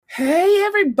Hey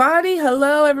everybody,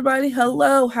 hello everybody,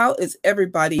 hello. How is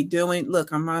everybody doing?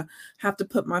 Look, I'm gonna have to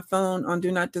put my phone on do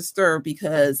not disturb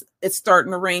because it's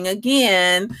starting to ring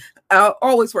again.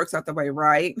 Always works out the way,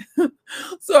 right?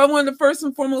 So I wanted to first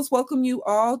and foremost welcome you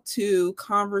all to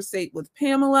Conversate with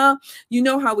Pamela. You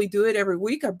know how we do it every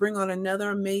week. I bring on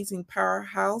another amazing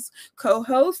powerhouse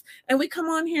co-host, and we come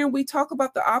on here and we talk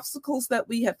about the obstacles that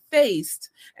we have faced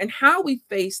and how we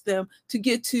face them to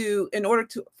get to in order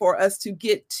to for us to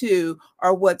get to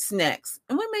our what's next.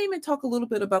 And we may even talk a little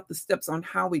bit about the steps on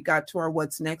how we got to our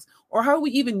what's next or how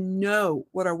we even know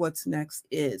what our what's next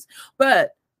is.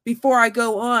 But before I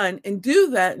go on and do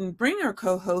that and bring our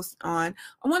co-host on,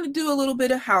 I want to do a little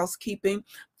bit of housekeeping.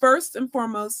 First and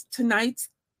foremost, tonight's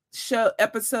show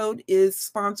episode is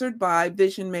sponsored by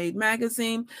Vision Made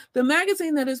magazine, the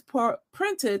magazine that is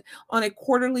printed on a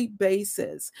quarterly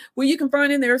basis, where you can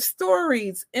find in there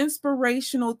stories,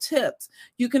 inspirational tips.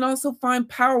 You can also find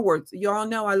power words. Y'all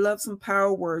know I love some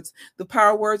power words. The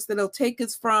power words that'll take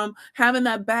us from having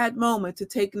that bad moment to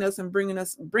taking us and bringing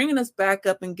us back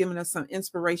up and giving us some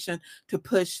inspiration to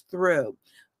push through,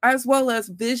 as well as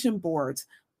vision boards.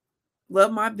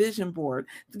 Love my vision board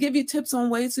to give you tips on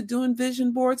ways of doing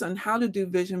vision boards, on how to do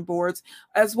vision boards,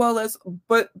 as well as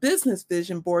business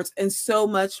vision boards, and so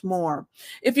much more.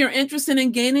 If you're interested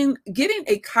in getting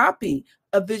a copy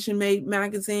of Vision Made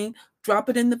magazine, drop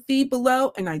it in the feed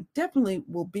below, and I definitely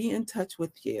will be in touch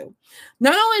with you.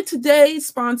 Not only today's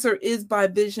sponsor is by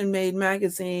Vision Made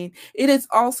magazine, it is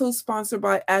also sponsored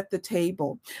by At the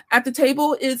Table. At the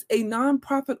Table is a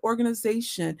nonprofit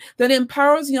organization that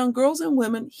empowers young girls and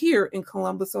women here in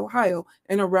Columbus, Ohio,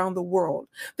 and around the world.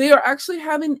 They are actually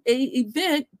having an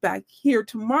event back here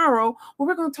tomorrow where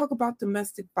we're going to talk about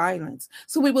domestic violence.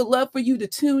 So we would love for you to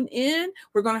tune in.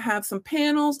 We're going to have some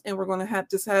panels, and we're going to have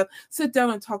sit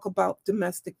down and talk about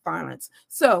domestic violence.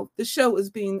 So the show is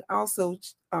being also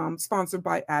sponsored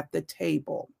by At the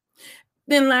Table.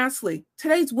 Then lastly,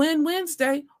 today's Win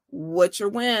Wednesday. What's your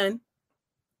win?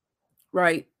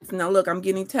 Right. Now, look, I'm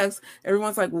getting texts.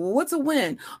 Everyone's like, well, what's a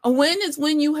win? A win is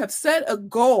when you have set a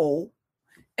goal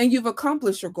and you've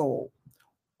accomplished your goal.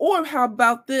 Or how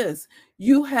about this?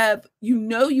 You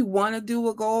want to do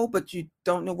a goal, but you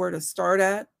don't know where to start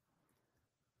at.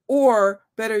 Or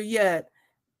better yet,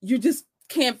 you just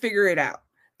can't figure it out.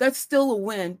 That's still a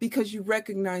win because you're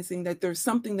recognizing that there's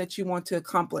something that you want to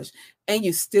accomplish and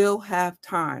you still have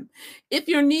time. If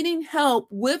you're needing help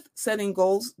with setting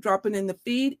goals, drop it in the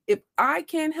feed. If I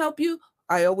can't help you,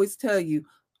 I always tell you,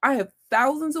 I have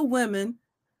thousands of women,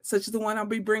 such as the one I'll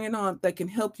be bringing on, that can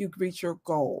help you reach your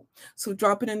goal. So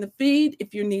drop it in the feed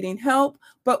if you're needing help,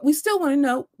 but we still want to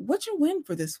know what's your win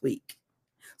for this week.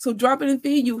 So drop it in the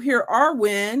feed, you hear our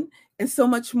win, and so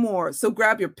much more. So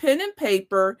grab your pen and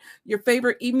paper, your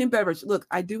favorite evening beverage. Look,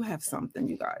 I do have something,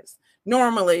 you guys.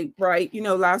 Normally, right,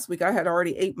 last week I had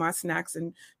already ate my snacks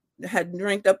and had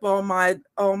drank up all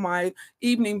my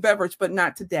evening beverage, but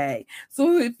not today.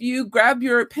 So if you grab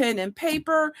your pen and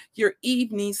paper, your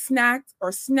evening snacks,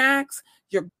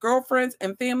 your girlfriends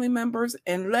and family members,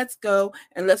 and let's go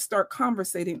and let's start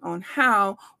conversating on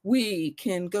how we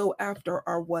can go after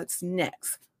our what's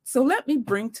next. So let me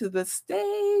bring to the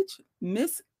stage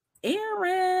Miss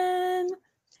Erin.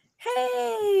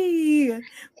 Hey.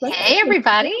 Hey,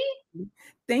 everybody.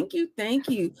 Thank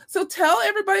you. So tell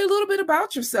everybody a little bit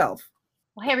about yourself.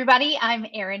 Well, hey, everybody. I'm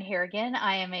Erin Harrigan.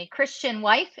 I am a Christian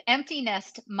wife, empty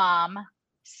nest mom,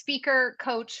 speaker,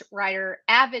 coach, writer,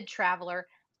 avid traveler,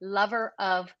 lover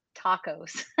of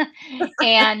tacos.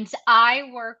 And I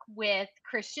work with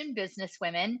Christian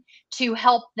businesswomen to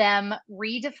help them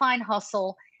redefine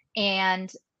hustle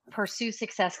and pursue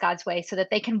success God's way so that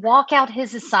they can walk out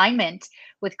his assignment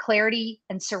with clarity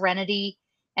and serenity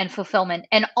and fulfillment.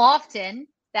 And often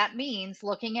that means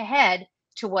looking ahead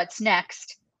to what's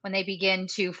next when they begin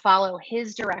to follow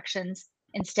his directions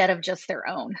instead of just their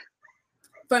own.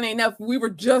 Funny enough, we were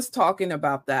just talking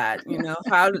about that,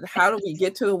 how do we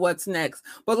get to what's next?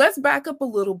 But let's back up a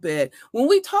little bit. When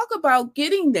we talk about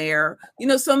getting there,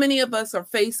 so many of us are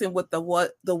facing with the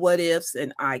what ifs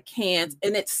and I can't,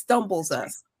 and it stumbles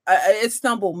us. It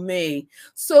stumbled me.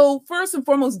 So first and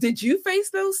foremost, did you face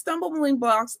those stumbling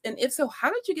blocks? And if so,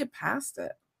 how did you get past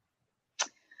it?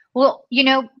 Well,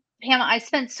 Pam, I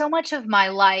spent so much of my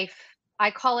life, I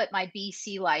call it my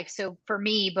BC life. So for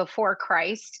me, before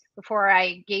Christ, before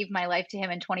I gave my life to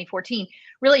him in 2014,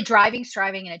 really driving,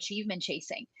 striving, and achievement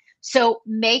chasing. So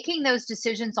making those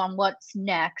decisions on what's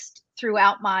next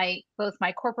throughout both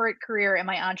my corporate career and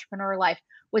my entrepreneur life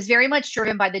was very much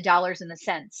driven by the dollars and the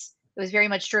cents. It was very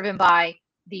much driven by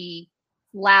the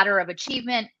ladder of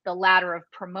achievement, the ladder of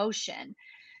promotion.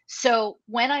 So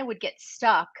when I would get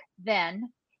stuck, then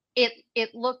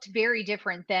it looked very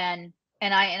different then.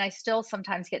 And I still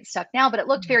sometimes get stuck now, but it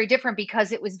looked very different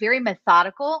because it was very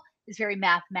methodical, it was very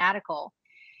mathematical.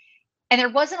 And there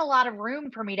wasn't a lot of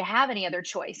room for me to have any other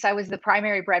choice. I was the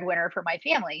primary breadwinner for my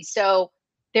family. So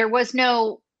there was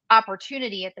no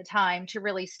opportunity at the time to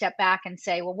really step back and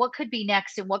say, well, what could be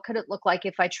next? And what could it look like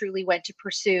if I truly went to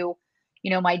pursue,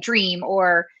 my dream,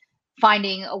 or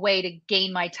finding a way to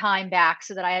gain my time back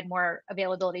so that I had more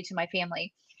availability to my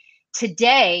family.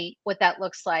 Today, what that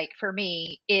looks like for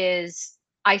me is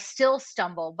I still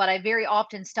stumble, but I very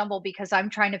often stumble because I'm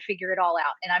trying to figure it all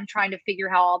out and I'm trying to figure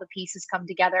how all the pieces come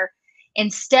together,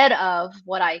 instead of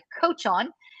what I coach on,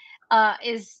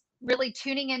 is really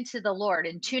tuning into the Lord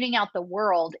and tuning out the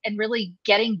world and really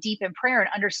getting deep in prayer and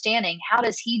understanding, how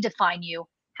does He define you?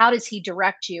 How does He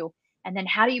direct you? And then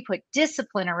how do you put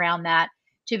discipline around that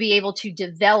to be able to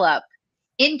develop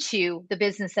into the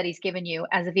business that He's given you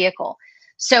as a vehicle?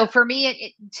 So for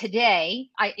me, today,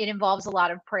 it involves a lot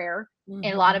of prayer and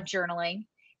a lot of journaling.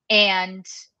 And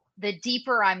the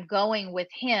deeper I'm going with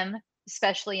Him,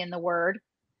 especially in the Word,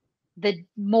 the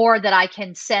more that I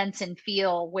can sense and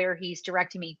feel where He's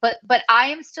directing me. But I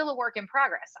am still a work in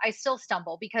progress. I still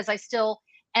stumble because I still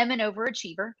am an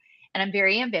overachiever and I'm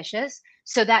very ambitious.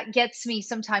 So that gets me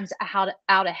sometimes out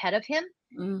ahead of Him.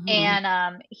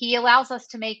 And He allows us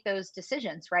to make those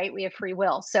decisions, right? We have free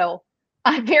will. So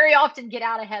I very often get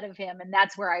out ahead of Him, and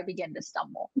that's where I begin to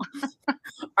stumble.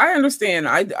 I understand.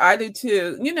 I do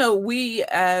too. We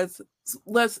as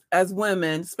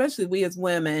women, especially we as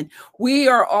women, we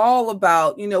are all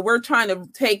about, we're trying to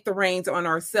take the reins on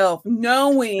ourselves,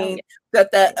 knowing that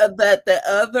the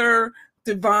other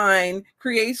divine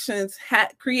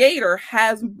creator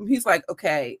has, He's like,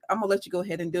 okay, I'm gonna let you go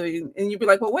ahead and do it. And you'd be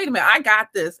like, well, wait a minute, I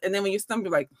got this. And then when you stumble,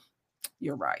 you're like,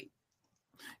 you're right.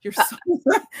 You're so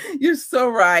you're so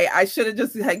right. I should have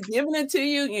just had given it to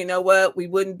you. You know what? We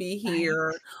wouldn't be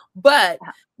here. But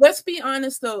let's be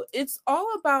honest though, it's all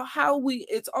about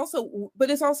it's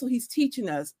also He's teaching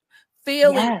us.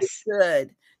 Failing is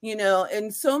good.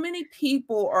 And so many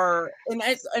people are, and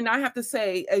I have to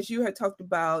say, as you had talked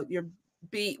about your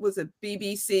was it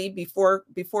BBC,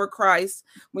 before Christ,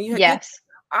 when you had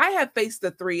I had faced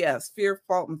the 3 F's: fear,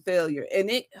 fault, and failure.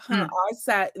 And I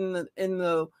sat in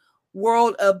the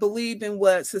world of believing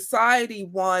what society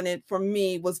wanted for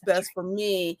me was best for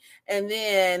me. And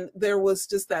then there was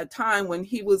just that time when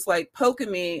He was like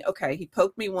poking me. Okay, He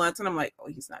poked me once and I'm like, oh,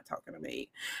 He's not talking to me.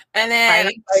 And then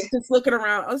I'm like just looking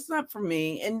around, oh, it's not for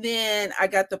me. And then I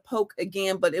got the poke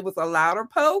again, but it was a louder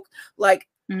poke, like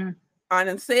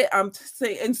I'm saying.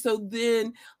 And so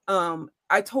then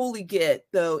I totally get,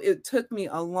 though, it took me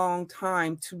a long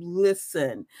time to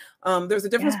listen. There's a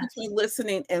difference between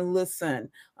listening and listen.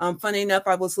 Funny enough,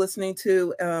 I was listening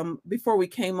to, before we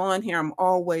came on here, I'm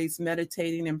always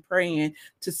meditating and praying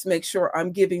to make sure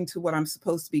I'm giving to what I'm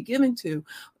supposed to be giving to.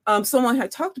 Someone had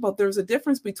talked about there's a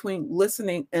difference between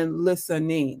listening and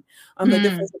listening. The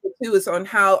difference of the two is on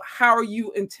how are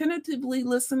you intentionally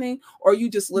listening, or are you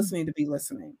just listening to be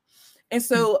listening? And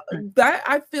so that,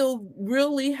 I feel,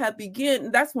 really had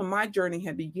begun. That's when my journey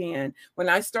had began, when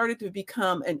I started to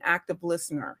become an active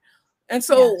listener. And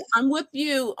so I'm with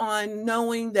you on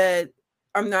knowing that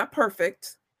I'm not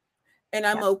perfect, and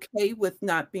I'm okay with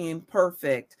not being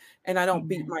perfect, and I don't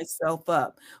beat myself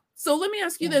up. So let me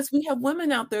ask you this. We have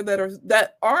women out there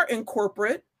that are in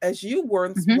corporate, as you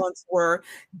once were.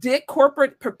 Did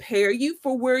corporate prepare you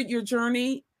for where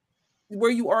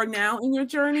you are now in your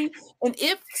journey? And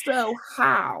if so,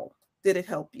 how did it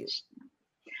help you?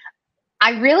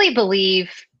 I really believe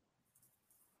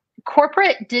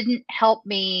corporate didn't help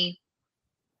me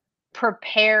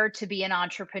prepare to be an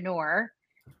entrepreneur.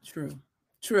 True.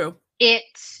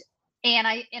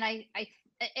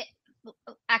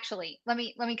 Actually, let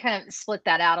me kind of split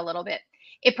that out a little bit.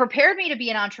 It prepared me to be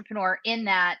an entrepreneur in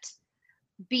that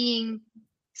being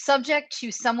subject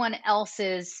to someone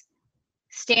else's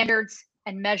standards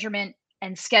and measurement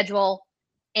and schedule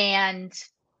and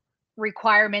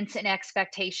requirements and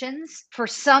expectations. For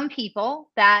some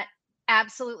people, that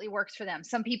absolutely works for them.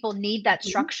 Some people need that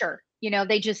structure.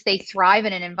 They thrive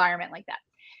in an environment like that.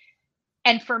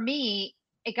 And for me,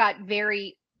 it got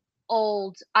very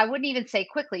old. I wouldn't even say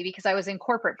quickly, because I was in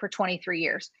corporate for 23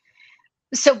 years.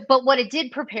 But what it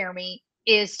did prepare me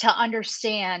is to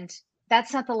understand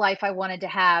that's not the life I wanted to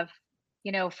have,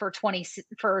 for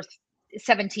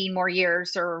 17 more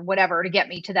years or whatever to get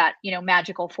me to that,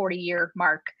 magical 40-year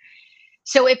mark.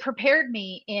 So it prepared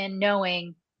me in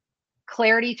knowing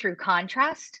clarity through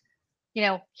contrast.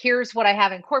 Here's what I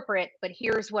have in corporate, but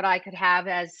here's what I could have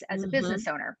as a business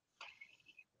owner.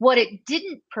 What it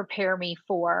didn't prepare me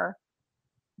for,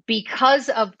 because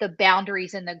of the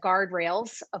boundaries and the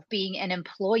guardrails of being an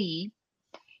employee,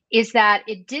 is that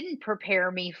it didn't prepare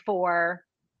me for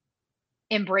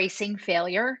embracing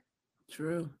failure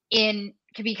True.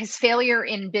 because failure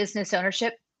in business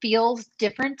ownership feels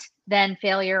different than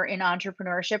failure in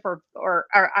entrepreneurship or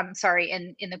I'm sorry,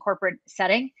 in the corporate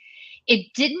setting. It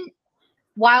didn't,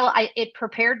 while it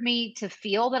prepared me to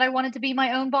feel that I wanted to be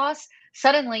my own boss,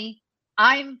 suddenly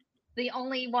I'm the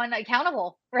only one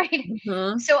accountable, right?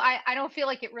 Hmm. So I don't feel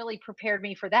like it really prepared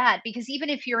me for that, because even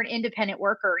if you're an independent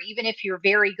worker, even if you're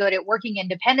very good at working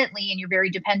independently and you're very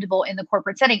dependable in the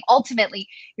corporate setting, ultimately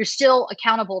you're still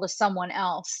accountable to someone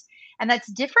else. And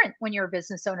that's different when you're a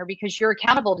business owner because you're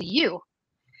accountable to you.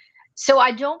 So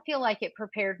I don't feel like it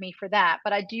prepared me for that,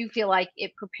 but I do feel like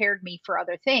it prepared me for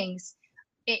other things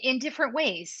in different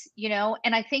ways,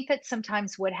 and I think that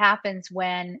sometimes what happens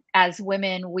when, as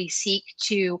women, we seek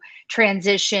to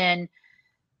transition,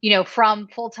 from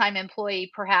full-time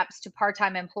employee perhaps to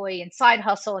part-time employee and side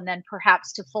hustle, and then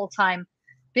perhaps to full-time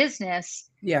business,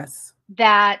 Yes.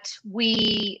 that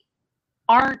we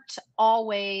aren't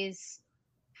always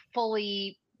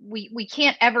we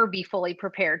can't ever be fully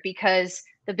prepared, because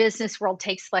the business world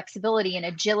takes flexibility and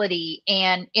agility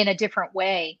and in a different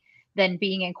way than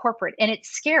being in corporate, and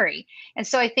it's scary. And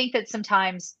so I think that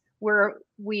sometimes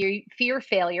we fear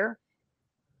failure,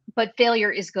 but failure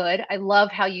is good. I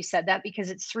love how you said that, because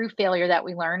it's through failure that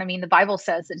we learn. I mean, the Bible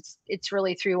says it's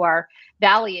really through our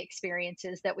valley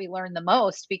experiences that we learn the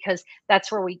most, because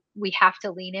that's where we have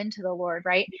to lean into the Lord,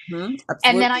 right? Hmm.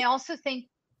 And then I Absolutely. also think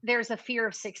there's a fear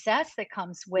of success that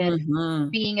comes with Hmm.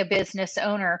 being a business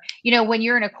owner. When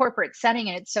you're in a corporate setting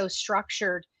and it's so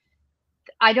structured,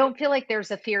 I don't feel like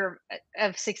there's a fear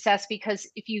of success, because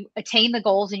if you attain the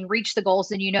goals and you reach the goals,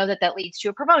 then you know that that leads to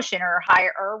a promotion or a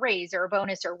hire or a raise or a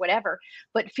bonus or whatever.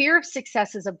 But fear of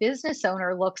success as a business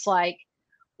owner looks like,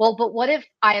 well, but what if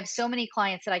I have so many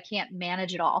clients that I can't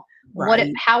manage it all?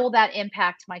 Right. How will that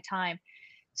impact my time?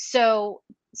 So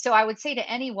so I would say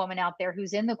to any woman out there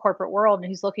who's in the corporate world and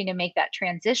who's looking to make that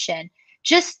transition,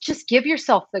 just give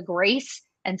yourself the grace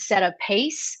and set a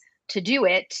pace to do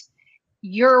it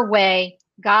your way,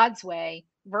 God's way,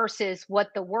 versus what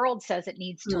the world says it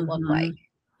needs to look Hmm. like.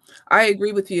 I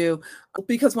agree with you,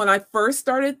 because when I first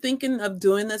started thinking of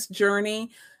doing this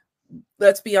journey,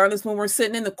 let's be honest, when we're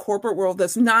sitting in the corporate world,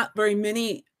 there's not very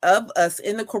many of us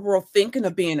in the corporate world thinking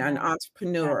of being an Yeah, yeah,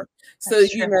 entrepreneur. So,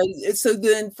 that's true. so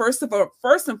then first of all,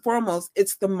 first and foremost,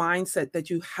 it's the mindset that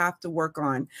you have to work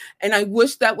on. And I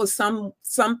wish that was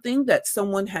something that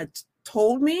someone had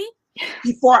told me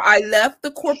before I left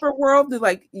the corporate world. They're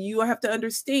like, you have to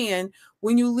understand,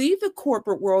 when you leave the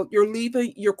corporate world, you're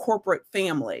leaving your corporate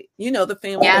family, the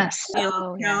family that Yes. you can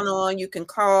Oh, count yes. on, you can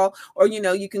call, or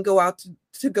you can go out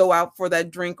to go out for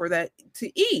that drink or that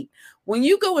to eat. When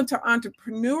you go into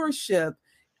entrepreneurship,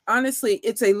 honestly,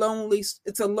 it's a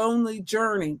lonely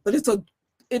journey, but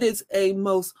it is a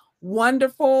most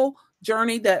wonderful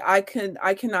journey that I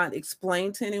cannot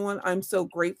explain to anyone. I'm so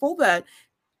grateful that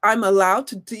I'm allowed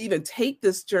to even take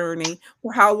this journey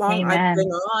for how long I've been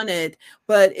Amen. on it.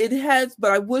 But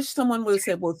I wish someone would have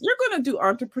said, well, if you're going to do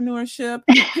entrepreneurship,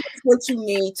 here's what you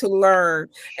need to learn.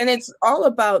 And it's all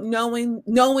about knowing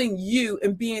you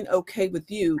and being okay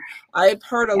with you. I've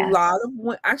heard a Yes.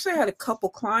 lot actually, I had a couple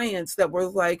clients that were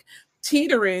like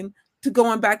teetering to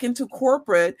going back into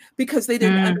corporate because they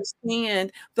didn't Mm.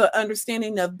 understand the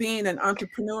understanding of being an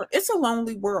entrepreneur. It's a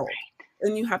lonely world,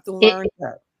 and you have to learn It,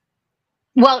 that.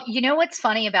 well, what's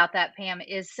funny about that, Pam,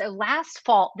 is so last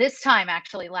fall, this time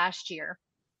actually last year,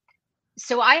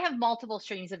 so I have multiple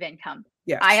streams of income.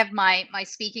 I Yes. have my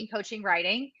speaking, coaching,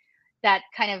 writing that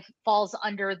kind of falls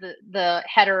under the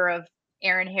header of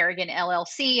Erin Harrigan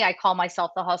LLC. I call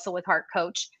myself the Hustle with Heart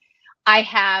coach. I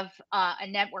have a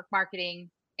network marketing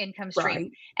income stream,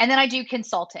 Right. and then I do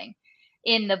consulting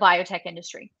in the biotech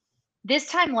industry. This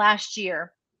time last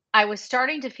year, I was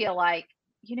starting to feel like,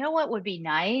 what would be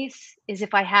nice is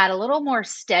if I had a little more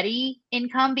steady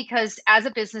income, because as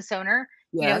a business owner,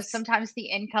 Yes. sometimes the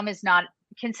income is not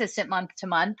consistent month to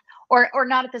month, or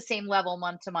not at the same level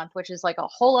month to month, which is like a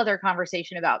whole other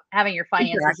conversation about having your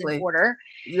finances in Exactly. order.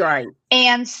 Right.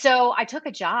 And so I took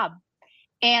a job,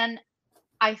 and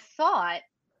I thought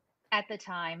at the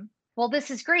time, well,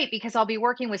 this is great because I'll be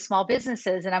working with small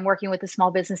businesses, and I'm working with the Small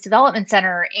Business Development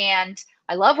Center. And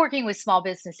I love working with small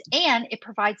business, and it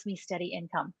provides me steady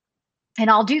income. And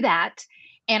I'll do that.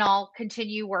 And I'll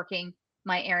continue working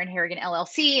my Erin Harrigan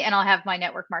LLC, and I'll have my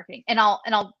network marketing, and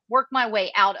I'll work my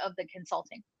way out of the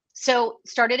consulting. So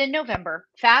started in November,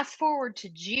 fast forward to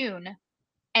June,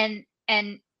 and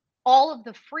all of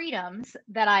the freedoms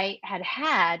that I had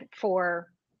had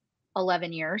for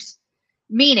 11 years,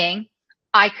 meaning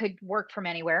I could work from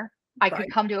anywhere. I could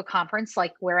Right. come to a conference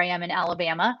like where I am in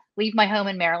Alabama, leave my home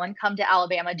in Maryland, come to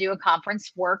Alabama, do a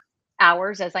conference, work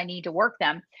hours as I need to work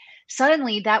them.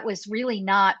 Suddenly, that was really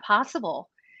not possible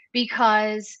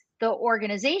because the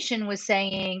organization was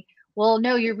saying, well,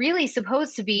 no, you're really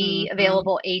supposed to be Mm-hmm.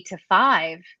 available 8 to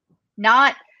 5,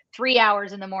 not 3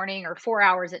 hours in the morning or 4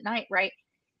 hours at night, right?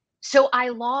 So I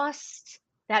lost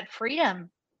that freedom.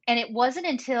 And it wasn't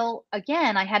until,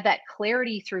 again, I had that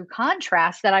clarity through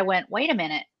contrast that I went, wait a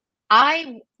minute.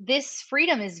 This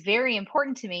freedom is very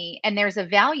important to me, and there's a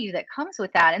value that comes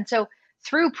with that. And so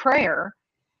through prayer,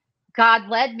 God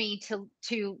led me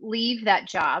to leave that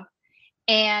job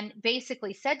and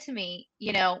basically said to me,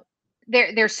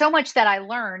 there's so much that I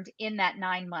learned in that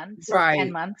 9 months or 10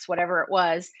 Right. months, whatever it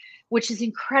was, which is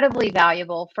incredibly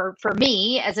valuable for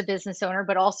me as a business owner,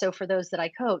 but also for those that I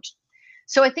coach.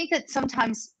 So I think that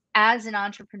sometimes as an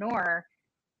entrepreneur,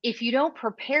 if you don't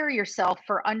prepare yourself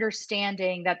for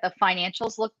understanding that the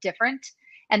financials look different,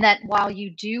 and that while you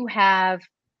do have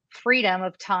freedom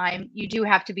of time, you do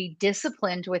have to be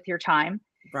disciplined with your time,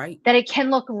 Right. that it can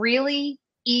look really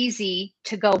easy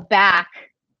to go back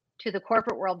to the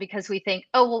corporate world because we think,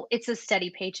 oh, well, it's a steady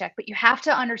paycheck, but you have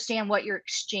to understand what you're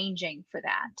exchanging for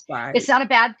that. It's Right. not a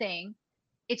bad thing.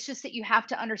 It's just that you have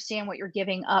to understand what you're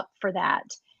giving up for that.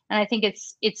 And I think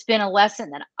it's been a lesson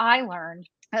that I learned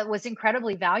that was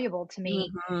incredibly valuable to me.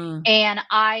 Mm-hmm. And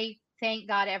I thank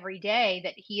God every day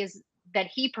that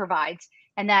he provides,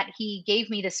 and that he gave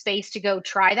me the space to go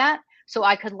try that so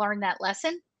I could learn that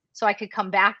lesson, so I could come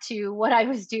back to what I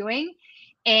was doing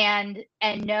and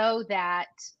know that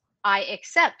I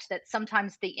accept that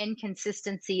sometimes the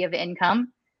inconsistency of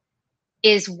income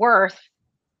is worth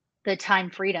the time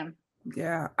freedom.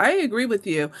 Yeah, I agree with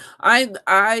you.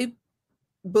 I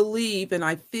believe and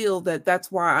I feel that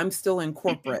that's why I'm still in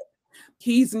corporate.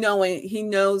 He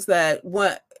knows that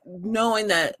what knowing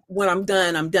that when I'm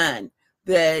done, I'm done.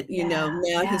 That, Yeah, now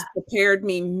he's yeah, prepared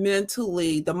me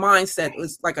mentally. The mindset right.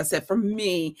 was, like I said, for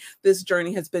me, this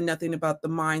journey has been nothing about the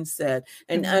mindset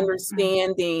and Mhm.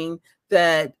 understanding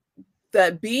that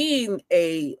that being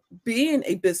a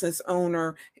business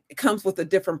owner comes with a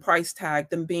different price tag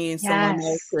than being someone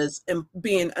Yes. else's and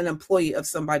being an employee of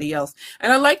somebody else.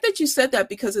 And I like that you said that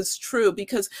because it's true.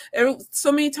 Because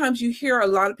so many times you hear a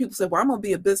lot of people say, "Well, I'm gonna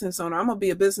be a business owner. I'm gonna be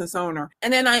a business owner,"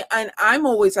 and then I'm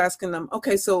always asking them,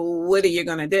 "Okay, so what are you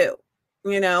gonna do?"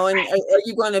 And Right. are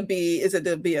you going to be, is it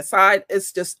to be a side?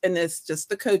 It's just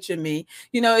the coach in me,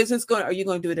 are you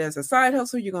going to do it as a side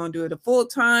hustle? You're going to do it a full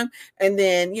time? And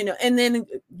then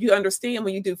you understand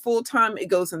when you do full time, it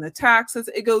goes into taxes,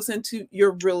 it goes into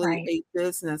you're really Right. a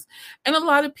business. And a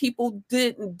lot of people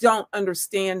don't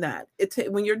understand that.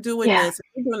 When Yeah. you're doing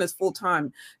this full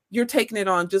time, you're taking it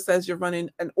on just as you're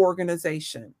running an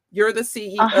organization. You're the A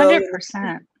CEO, hundred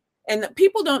percent. and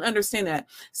people don't understand that.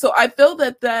 So I feel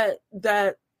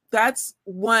that's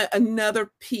one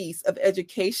another piece of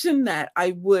education that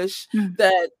I wish Mm.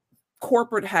 that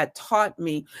corporate had taught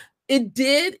me. It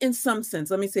did in some sense.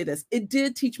 Let me say this. It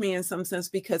did teach me in some sense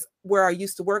because where I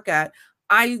used to work at,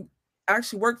 I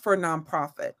actually worked for a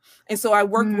nonprofit. And so I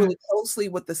worked Mm. really closely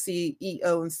with the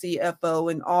CEO and CFO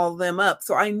and all them up.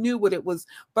 So I knew what it was,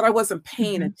 but I wasn't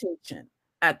paying Mhm. attention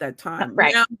at that time.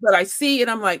 Right. Now that I see it,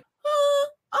 I'm like,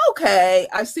 okay,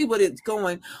 I see what it's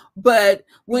going. But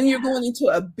when you're Yeah. going into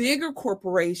a bigger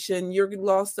corporation, you're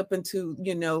lost up into,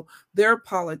 their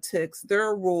politics,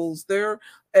 their rules, their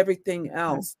everything Mhm.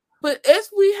 else. But as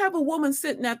we have a woman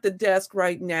sitting at the desk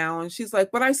right now, and she's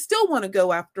like, but I still want to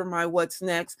go after my what's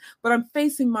next, but I'm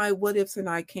facing my what ifs and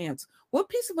I can'ts. What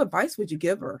piece of advice would you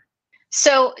give her?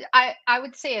 So I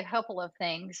would say a couple of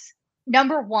things.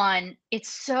 Number one, it's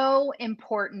so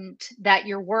important that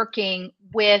you're working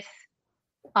with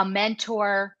a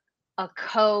mentor, a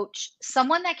coach,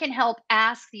 someone that can help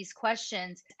ask these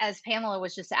questions, as Pamela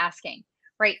was just asking,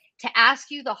 right? To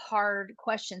ask you the hard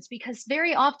questions, because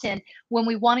very often when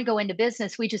we want to go into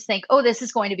business, we just think, oh, this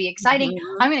is going to be exciting.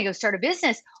 Mhm. I'm going to go start a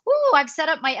business. Ooh, I've set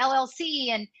up my LLC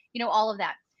and, all of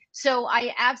that. So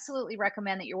I absolutely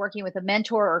recommend that you're working with a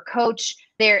mentor or coach.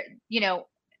 There,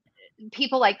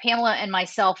 people like Pamela and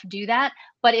myself do that.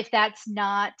 But if that's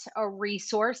not a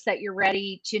resource that you're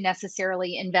ready to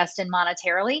necessarily invest in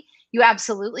monetarily, you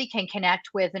absolutely can connect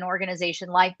with an organization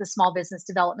like the Small Business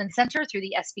Development Center through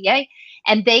the SBA,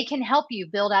 and they can help you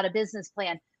build out a business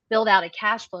plan, build out a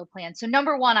cash flow plan. So,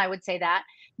 number one, I would say that.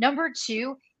 Number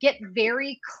two, get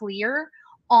very clear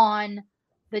on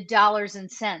the dollars and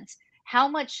cents. How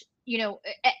much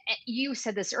you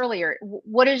said this earlier.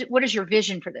 What is your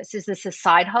vision for this? Is this a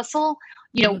side hustle?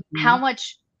 How Mhm.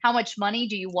 much money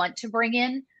do you want to bring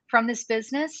in from this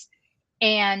business?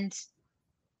 And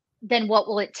then what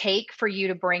will it take for you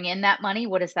to bring in that money?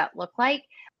 What does that look like?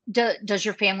 Does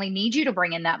your family need you to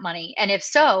bring in that money? And if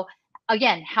so,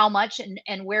 again, how much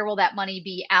and where will that money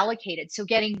be allocated? So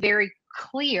getting very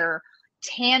clear,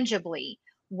 tangibly,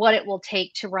 what it will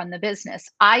take to run the business.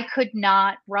 I could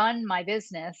not run my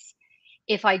business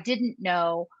if I didn't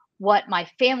know what my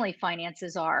family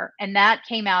finances are. And that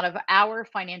came out of our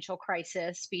financial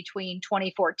crisis between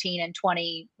 2014 and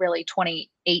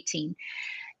 2018.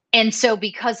 And so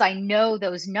because I know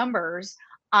those numbers,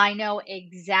 I know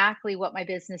exactly what my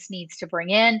business needs to bring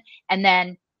in. And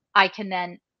then I can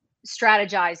then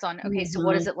strategize on, okay, so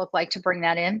what Mhm. does it look like to bring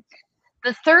that in?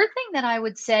 The third thing that I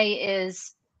would say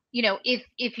is,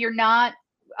 if you're not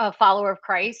a follower of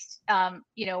Christ,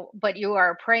 but you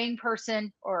are a praying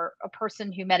person or a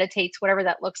person who meditates, whatever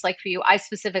that looks like for you. I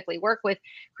specifically work with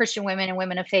Christian women and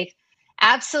women of faith.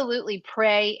 Absolutely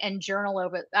pray and journal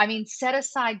over it. I mean, set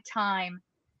aside time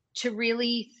to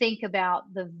really think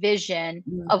about the vision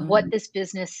of what Mhm. this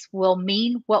business will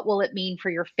mean. What will it mean for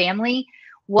your family?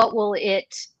 What will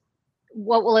it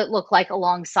look like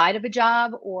alongside of a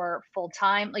job or full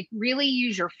time? Like, really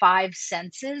use your five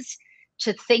senses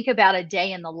to think about a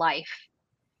day in the life,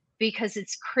 because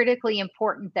it's critically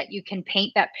important that you can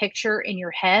paint that picture in your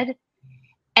head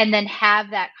and then have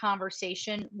that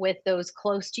conversation with those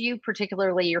close to you,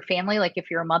 particularly your family, like if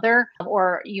you're a mother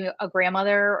or a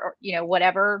grandmother, or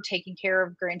whatever, taking care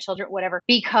of grandchildren, whatever.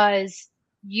 Because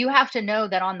you have to know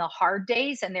that on the hard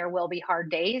days, and there will be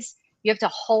hard days, you have to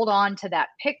hold on to that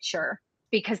picture,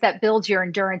 because that builds your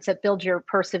endurance, that builds your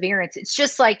perseverance. It's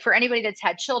just like, for anybody that's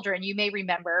had children, you may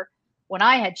remember when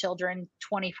I had children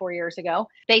 24 years ago,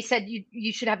 they said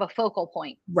you should have a focal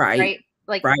point, Right. right?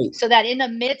 Like, Right. so that in the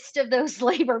midst of those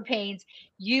labor pains,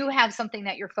 you have something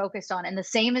that you're focused on. And the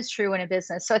same is true in a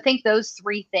business. So I think those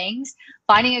three things: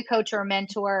 finding a coach or a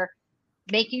mentor,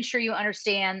 making sure you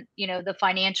understand, the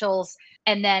financials,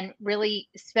 and then really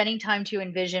spending time to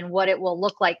envision what it will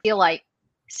look like, feel like,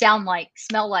 sound like,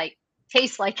 smell like,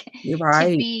 taste like You're to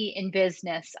right. be in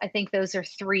business. I think those are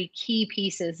three key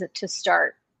pieces to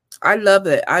start. I love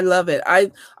it. I love it.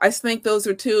 I think those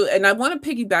are two, and I want to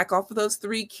piggyback off of those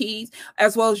three keys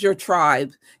as well as your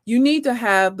tribe. You need to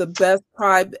have the best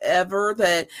tribe ever.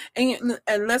 And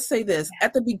let's say this Yeah.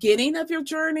 at the beginning of your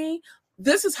journey.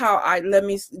 This is how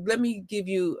let me give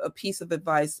you a piece of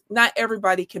advice. Not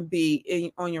everybody can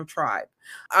be on your tribe.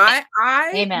 Amen.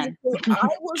 I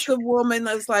was the woman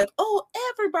that's like, oh,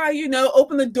 everybody,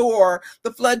 open the door,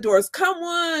 the flood doors. Come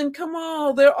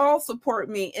on, they'll all support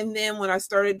me. And then when I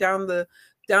started down the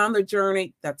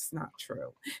journey, that's not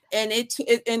true. And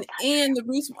and the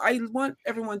reason I want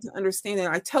everyone to understand, and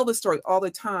I tell the story all the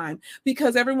time,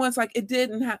 because everyone's like, it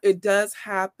does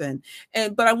happen.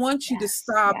 But I want you to Yes.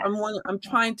 stop. Yes. I'm Yeah.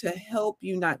 trying to help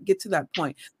you not get to that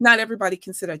point. Not everybody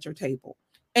can sit at your table,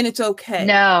 and it's okay.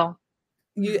 No.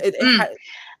 You it, it Mm. ha-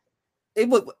 it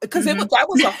would because it was Hmm.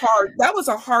 that was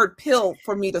a hard pill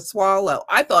for me to swallow.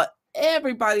 I thought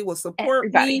everybody will support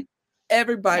Everybody. me.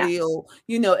 Everybody Yes. will,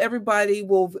 everybody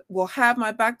will have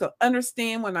my back. They'll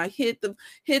understand when I hit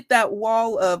that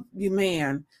wall of, you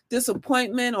man,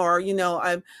 disappointment, or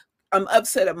I'm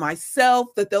upset at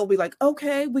myself, that they'll be like,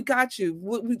 okay, we got you.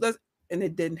 And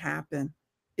it didn't happen.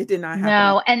 It did not happen.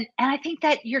 No, and I think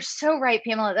that you're so right,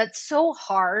 Pamela. That's so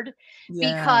hard,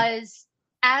 Yeah. because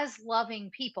as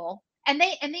loving people, and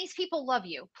these people love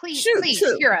you. Please, True, please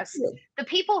true, hear us. true. The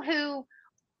people who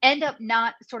end up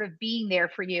not sort of being there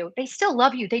for you, they still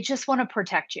love you. They just want to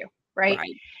protect you, right?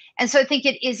 Right. And so I think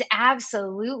it is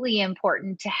absolutely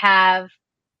important to have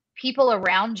people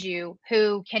around you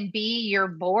who can be your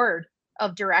board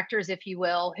of directors, if you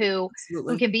will, who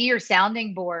Absolutely. can be your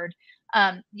sounding board.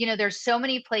 There's so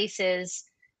many places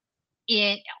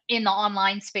in in the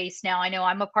online space now. I know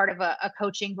I'm a part of a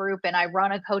coaching group, and I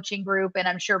run a coaching group, and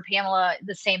I'm sure Pamela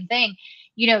the same thing.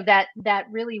 That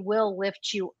really will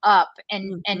lift you up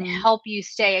and Mhm. help you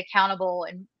stay accountable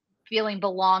and feeling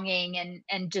belonging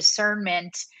and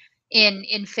discernment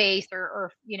in faith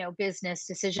or business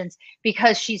decisions,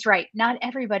 because she's right, not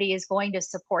everybody is going to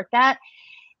support that.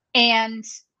 And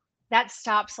that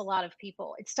stops a lot of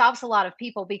people. It stops a lot of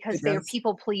people because It they're does.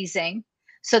 people pleasing.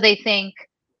 So they think,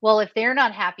 well, if they're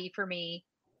not happy for me,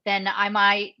 then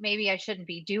maybe I shouldn't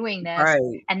be doing this.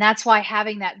 Right. And that's why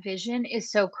having that vision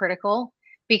is so critical,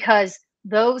 because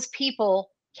those people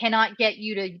cannot get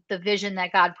you to the vision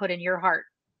that God put in your heart.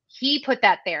 He put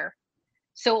that there.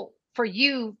 So for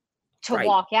you to Right.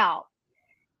 walk out.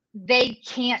 they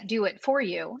can't do it for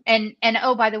you. And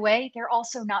oh, by the way, they're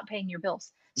also not paying your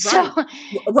bills. So,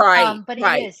 Right. Right. but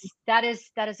Right. that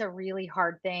is a really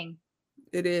hard thing.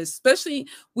 It is, especially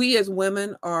we as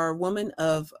women are women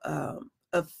of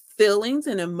feelings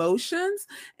and emotions,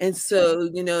 and That's right. so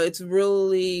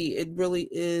it really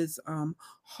is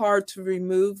hard to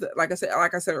remove that. Like I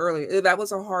said earlier, that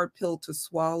was a hard pill to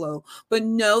swallow. But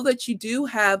know that you do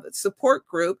have a support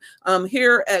group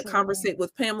here at Absolutely. Conversate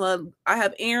with Pamela. I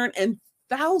have Erin and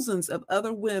thousands of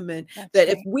other women That's that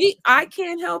if right. I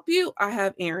can't help you, I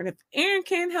have Erin. If Erin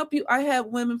can't help you, I have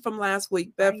women from last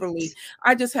week, Right. Beverly.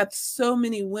 I just have so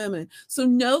many women. So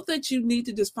know that you need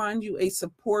to just find you a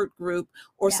support group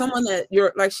or someone Yes.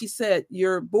 that like she said,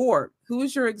 your board. Who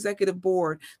is your executive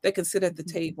board that can sit at the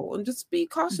Mhm. table? And just be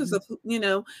cautious Mhm.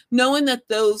 of, knowing that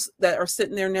those that are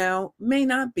sitting there now may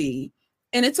not be.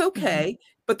 And it's Mhm. okay,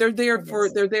 but they're It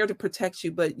is. there to protect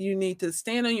you. But you need to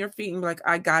stand on your feet and be like,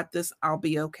 I got this, I'll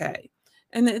be okay.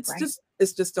 And Right.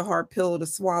 it's just a hard pill to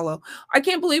swallow. I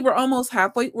can't believe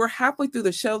we're halfway through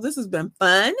the show. This has been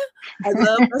fun. That's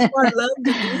why I love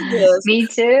to do this. Me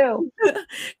too.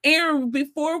 Erin,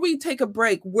 before we take a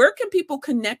break, where can people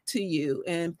connect to you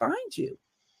and find you?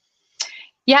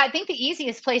 Yeah, I think the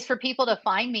easiest place for people to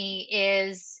find me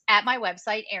is at my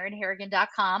website,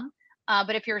 erinharrigan.com.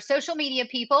 But if you're social media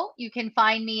people, you can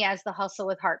find me as the Hustle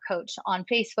with Heart Coach on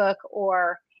Facebook,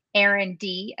 or Erin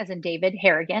D, as in David,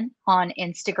 Harrigan on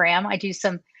Instagram. I do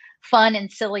some fun and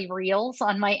silly reels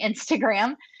on my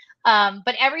Instagram.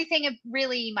 But everything,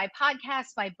 really, my podcast,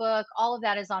 my book, all of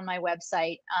that is on my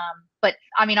website. But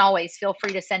I mean, always feel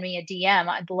free to send me a DM.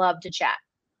 I'd love to chat.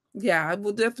 Yeah, I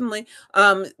will definitely.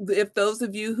 If those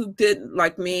of you who didn't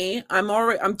like me,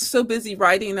 I'm so busy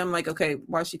writing. I'm like, okay,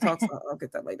 while she talks, I'll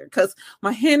get that later because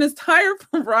my hand is tired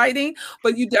from writing.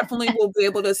 But you definitely will be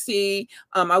able to see.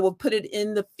 I will put it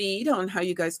in the feed on how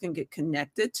you guys can get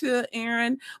connected to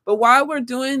Erin. But while we're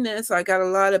doing this, I got a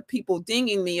lot of people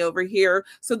dinging me over here.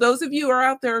 So those of you who are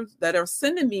out there that are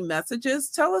sending me messages,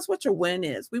 tell us what your win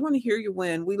is. We want to hear your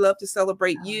win. We love to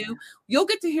celebrate Oh, you. yeah. You'll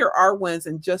get to hear our wins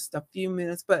in just a few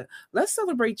minutes, but let's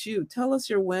celebrate you. Tell us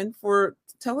the win for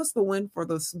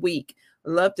this week.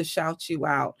 Love to shout you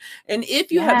out. And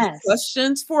if you have any Yes.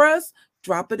 questions for us,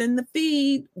 drop it in the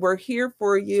feed. We're here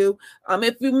for you.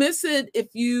 If you miss it, if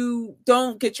you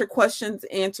don't get your questions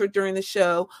answered during the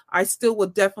show, I still will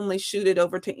definitely shoot it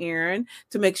over to Erin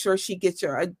to make sure she gets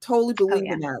your. I totally Oh, believe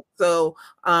yeah. in that. So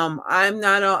I'm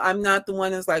not the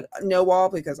one that's like know all,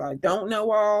 because I don't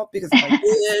know all, because if I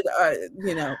did,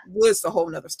 it's a whole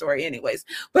nother story anyways.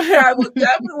 But I will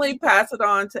definitely pass it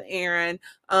on to Erin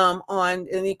on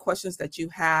any questions that you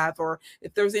have, or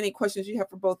if there's any questions you have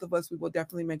for both of us, we will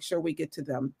definitely make sure we get to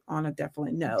them on a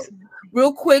definite note. Absolutely.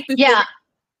 Real quick before Yeah.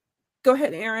 go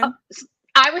ahead, Oh, Erin.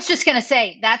 I was just going to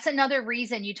say that's another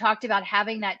reason you talked about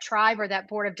having that tribe or that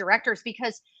board of directors,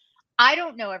 because I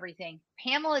don't know everything.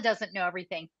 Pamela doesn't know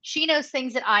everything. She knows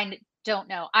things that don't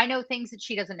know. I know things that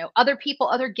she doesn't know. Other people,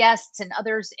 other guests, and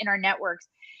others in our networks.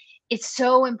 It's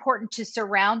so important to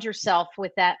surround yourself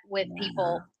with Yeah.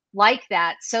 people like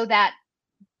that, so that,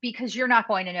 because you're not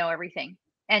going to know everything,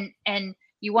 and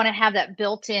you want to have that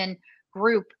built-in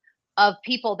group of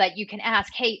people that you can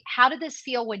ask, hey, how did this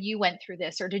feel when you went through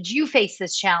this, or did you face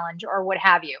this challenge, or what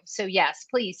have you. So yes,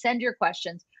 please send your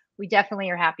questions. We definitely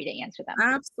are happy to answer them.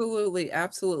 Absolutely,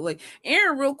 absolutely.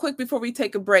 Erin, real quick before we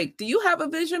take a break, do you have a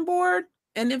vision board?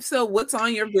 And if so, what's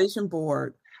on your vision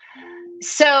board?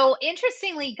 So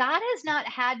interestingly, God has not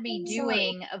had me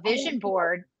doing a vision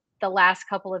board the last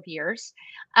couple of years.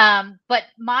 But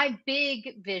my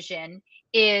big vision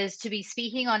is to be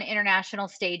speaking on international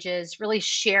stages, really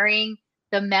sharing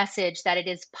the message that it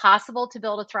is possible to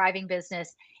build a thriving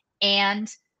business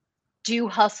and do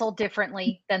hustle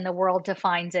differently than the world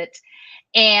defines it.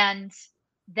 And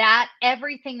that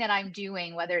everything that I'm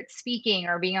doing, whether it's speaking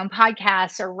or being on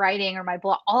podcasts or writing or my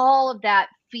blog, all of that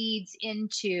feeds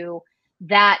into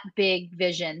that big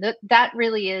vision. That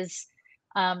really is,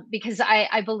 because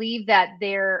I believe that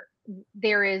there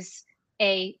is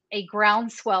a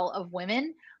groundswell of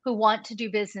women who want to do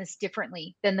business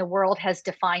differently than the world has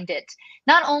defined it.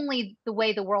 Not only the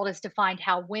way the world has defined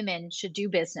how women should do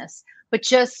business, but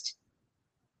just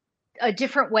a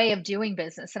different way of doing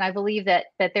business. And I believe that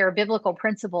there are biblical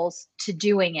principles to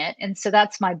doing it. And so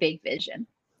that's my big vision.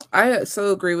 I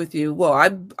so agree with you. Well,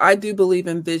 I do believe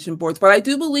in vision boards, but I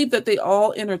do believe that they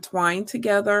all intertwine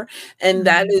together, and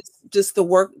that Mm, is just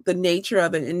the nature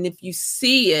of it. And if you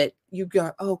see it, you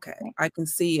got, okay, I can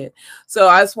see it. So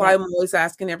that's why I'm always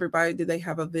asking everybody, do they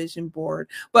have a vision board?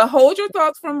 But hold your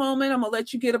thoughts for a moment. I'm gonna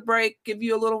let you get a break, give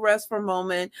you a little rest for a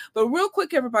moment. But real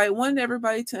quick, everybody, I want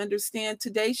everybody to understand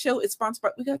today's show is sponsored by,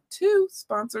 we got 2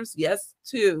 sponsors. Yes,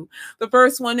 2. The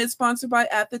first one is sponsored by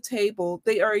At the Table.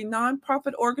 They are a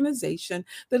nonprofit organization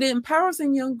that empowers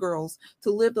young girls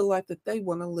to live the life that they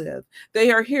want to live.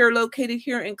 They are here, located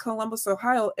here in Columbus,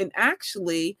 Ohio, and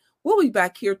actually we'll be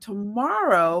back here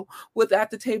tomorrow with At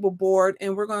the Table Board,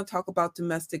 and we're going to talk about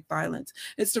domestic violence.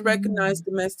 It's to recognize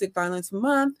Domestic Violence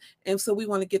Month, and so we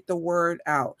want to get the word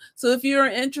out. So if you're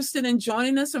interested in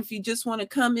joining us, or if you just want to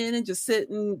come in and just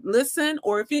sit and listen,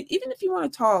 or if you, even if you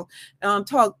want to talk,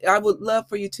 I would love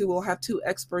for you to. We'll have 2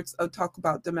 experts talk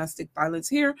about domestic violence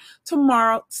here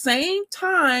tomorrow, same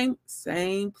time,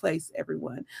 same place,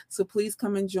 everyone. So please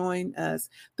come and join us.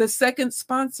 The second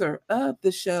sponsor of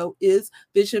the show is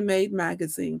Vision Made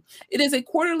Magazine. It is a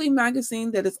quarterly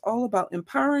magazine that is all about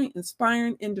empowering,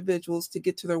 inspiring individuals to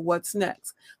get to their what's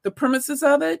next. The premises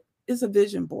of it is a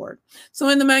vision board. So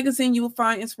in the magazine, you will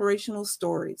find inspirational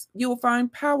stories. You will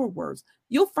find power words.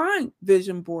 You'll find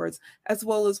vision boards as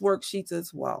well as worksheets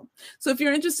as well. So if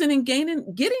you're interested in getting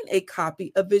a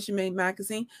copy of Vision Made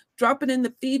Magazine, drop it in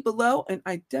the feed below, and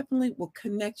I definitely will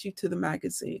connect you to the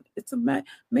magazine. It's an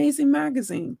amazing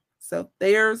magazine. So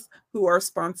there's who are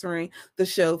sponsoring the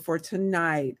show for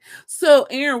tonight. So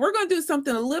Erin, we're going to do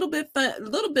something a little bit fun, a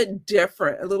little bit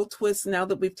different, a little twist now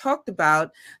that we've talked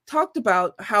about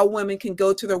how women can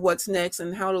go to their what's next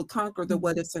and how to conquer the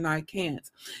what ifs and I can't.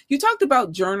 You talked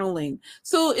about journaling.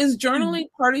 So is journaling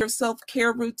part of your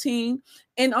self-care routine?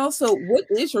 And also, what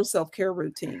is your self-care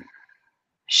routine?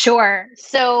 Sure.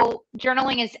 So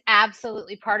journaling is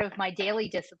absolutely part of my daily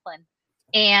discipline.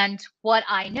 And what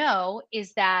I know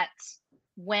is that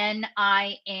when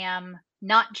I am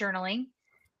not journaling,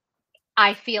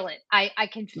 I feel it. I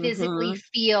can physically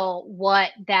feel what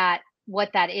that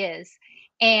is.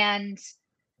 And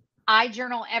I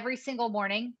journal every single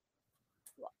morning.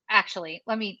 Actually,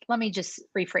 let me just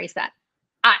rephrase that.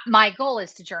 My goal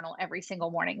is to journal every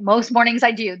single morning. Most mornings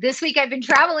I do. This week I've been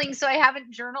traveling, so I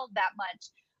haven't journaled that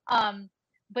much.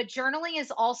 But journaling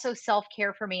is also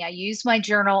self-care for me. I use my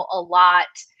journal a lot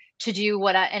to do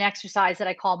an exercise that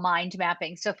I call mind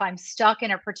mapping. So if I'm stuck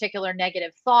in a particular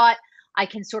negative thought, I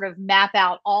can sort of map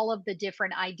out all of the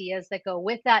different ideas that go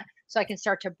with that, so I can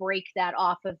start to break that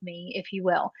off of me, if you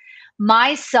will.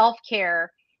 My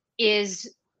self-care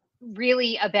is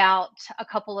really about a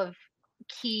couple of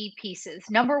key pieces.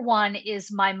 Number one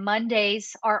is my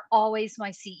Mondays are always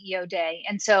my CEO day.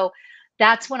 And so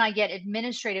that's when I get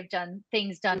administrative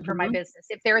things done for my business.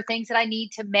 If there are things that I need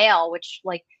to mail, which,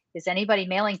 like, is anybody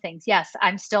mailing things? Yes,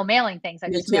 I'm still mailing things. I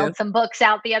just mailed some books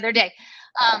out the other day.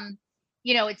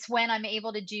 It's when I'm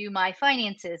able to do my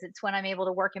finances. It's when I'm able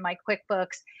to work in my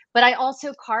QuickBooks. But I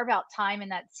also carve out time in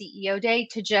that CEO day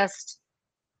to just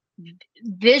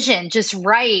vision, just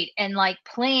write and like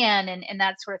plan and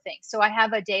that sort of thing. So I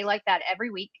have a day like that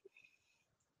every week.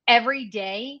 Every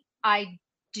day I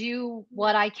do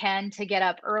what I can to get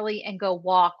up early and go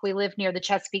walk. We live near the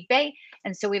Chesapeake Bay,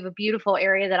 and so we have a beautiful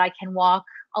area that I can walk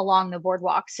along the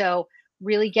boardwalk. So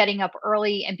really getting up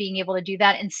early and being able to do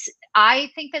that. And I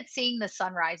think that seeing the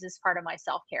sunrise is part of my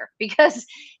self-care, because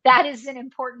that is an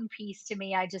important piece to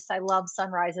me. I love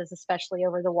sunrises, especially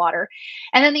over the water.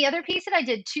 And then the other piece that I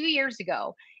did 2 years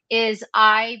ago is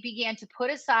I began to put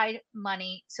aside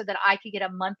money so that I could get a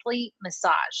monthly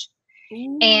massage.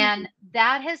 And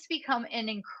that has become an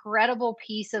incredible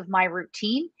piece of my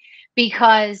routine,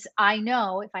 because I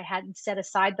know if I hadn't set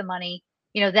aside the money,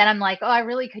 then I'm like, oh, I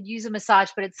really could use a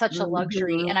massage, but it's such a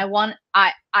luxury. And I want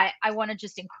to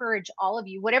just encourage all of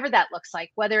you, whatever that looks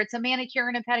like, whether it's a manicure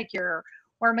and a pedicure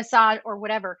or a massage or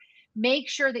whatever, make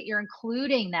sure that you're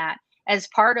including that as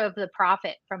part of the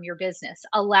profit from your business.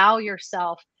 Allow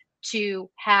yourself to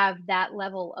have that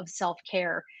level of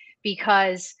self-care,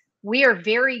 because we are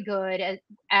very good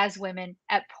as women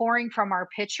at pouring from our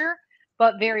pitcher,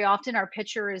 but very often our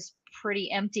pitcher is pretty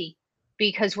empty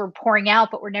because we're pouring out,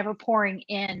 but we're never pouring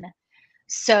in.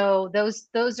 So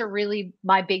those are really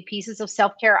my big pieces of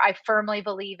self-care. I firmly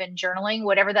believe in journaling,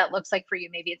 whatever that looks like for you.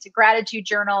 Maybe it's a gratitude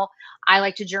journal. I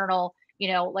like to journal,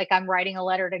 like I'm writing a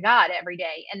letter to God every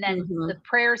day. And then the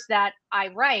prayers that I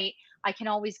write, I can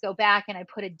always go back and I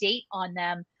put a date on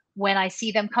them when I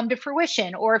see them come to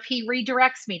fruition, or if he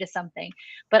redirects me to something.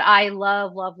 But I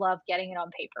love, love, love getting it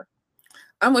on paper.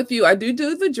 I'm with you. I do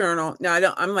the journal.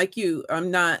 Now, I'm like you.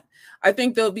 I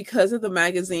think though, because of the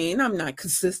magazine, I'm not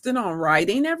consistent on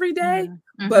writing every day,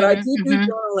 but I do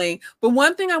journaling. But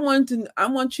one thing I want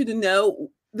you to know,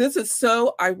 this is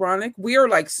so ironic. We are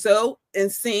like so in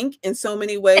sync in so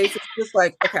many ways. It's just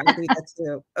like, okay, I do that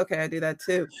too. Okay, I do that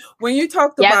too. When you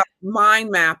talked Yep. about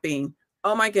mind mapping,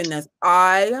 oh my goodness,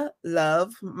 I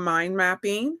love mind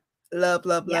mapping. Love,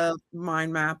 love, Yeah. love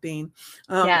mind mapping.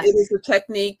 It Yes. is a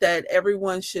technique that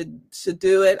everyone should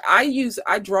do it.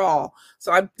 I draw.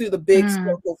 So I do the big Mm.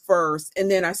 circle first, and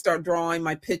then I start drawing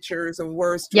my pictures and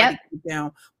words, try to Yep. get it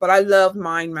down. But I love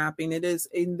mind mapping. It is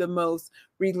in the most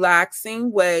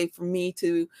relaxing way for me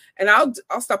to, and I'll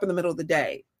stop in the middle of the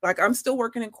day. Like I'm still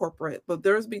working in corporate, but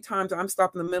there's be times I'm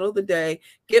stopping in the middle of the day,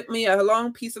 get me a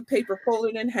long piece of paper, fold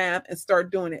it in half, and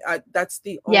start doing it. That's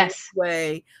the only Yes.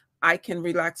 way I can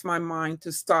relax my mind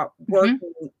to stop Hmm.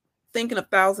 working, thinking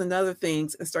 1,000 other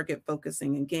things, and start get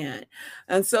focusing again.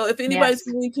 And so if anybody's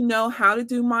Yes. wanting to know how to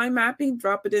do mind mapping,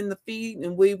 drop it in the feed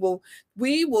and we will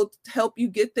help you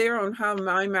get there on how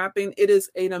mind mapping. It is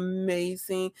an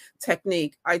amazing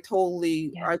technique. Yeah. I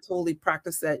totally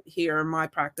practice that here in my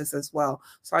practice as well.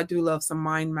 So I do love some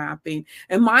mind mapping.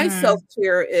 And my Mm.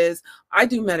 self-care is I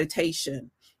do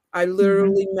meditation. I Hmm.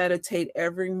 literally meditate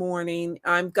every morning.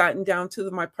 I've gotten down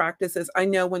to my practices. I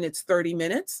know when it's 30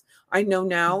 minutes. I know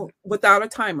now Hmm. without a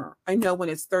timer. I know when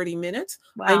it's 30 minutes.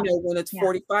 I Wow. know when it's Yeah.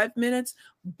 45 minutes,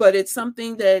 but it's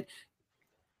something that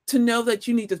to know that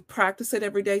you need to practice it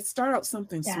every day, start out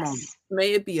something small. Yes.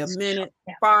 May it be a minute,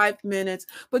 Yeah. 5 minutes,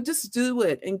 but just do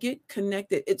it and get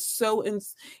connected. It's so,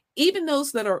 even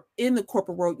those that are in the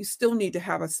corporate world, you still need to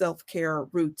have a self-care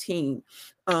routine.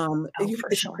 Oh, for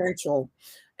It's sure. essential.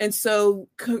 And so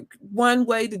one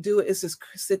way to do it is just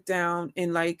sit down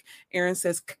and like Erin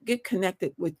says, get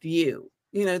connected with you.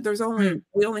 You know, Mm.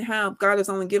 we only have, God has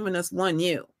only given us one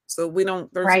you. So there's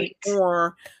no Right.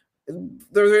 more,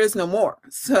 there is no more.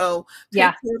 So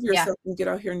Yeah. take care of Yeah. yourself and get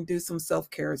out here and do some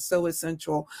self-care. It's so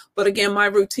essential. But again, my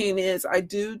routine is I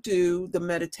do the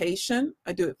meditation.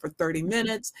 I do it for 30 Mhm.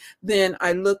 minutes. Then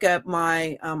I look at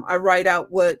I write out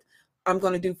what I'm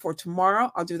going to do for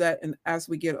tomorrow. I'll do that. And as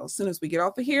soon as we get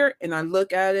off of here, and I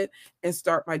look at it and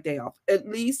start my day off. At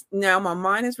least now my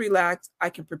mind is relaxed.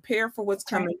 I can prepare for what's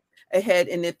That's right. coming ahead.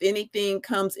 And if anything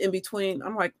comes in between,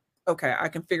 I'm like, okay, I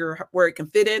can figure out where it can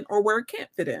fit in or where it can't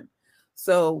fit in.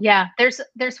 So Yeah,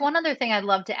 there's one other thing I'd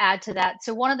love to add to that.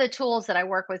 So one of the tools that I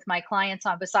work with my clients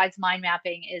on besides mind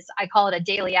mapping is I call it a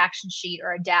daily action sheet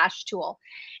or a dash tool.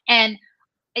 And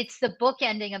it's the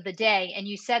bookending of the day. And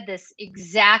you said this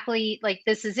exactly, like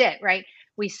this is it, right?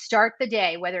 We start the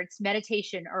day, whether it's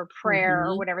meditation or prayer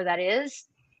or mhm, whatever that is.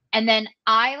 And then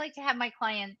I like to have my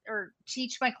client or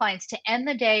teach my clients to end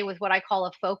the day with what I call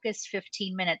a focused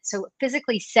 15 minutes. So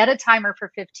physically set a timer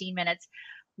for 15 minutes,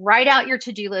 write out your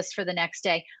to do list for the next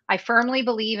day. I firmly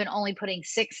believe in only putting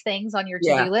 6 things on your to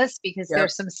yeah, do list because yep,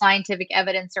 there's some scientific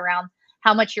evidence around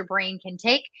how much your brain can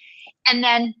take. And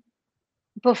then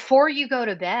before you go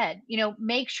to bed,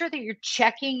 make sure that you're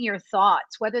checking your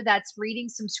thoughts, whether that's reading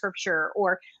some scripture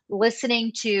or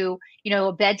listening to,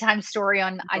 a bedtime story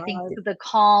on, I think, right, the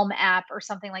Calm app or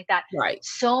something like that. right,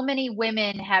 So many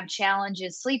women have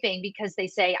challenges sleeping because they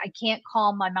say, I can't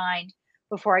calm my mind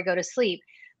before I go to sleep.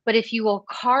 But if you will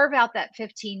carve out that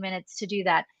 15 minutes to do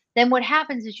that, then what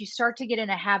happens is you start to get in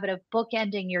a habit of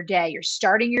bookending your day. You're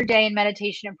starting your day in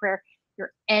meditation and prayer.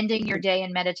 You're ending your day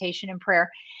in meditation and prayer.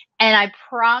 And I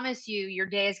promise you, your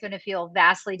day is going to feel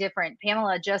vastly different.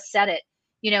 Pamela just said it.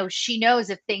 She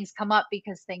knows if things come up,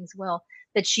 because things will,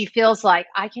 that she feels like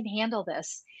I can handle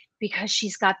this because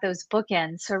she's got those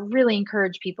bookends. So I really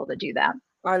encourage people to do that.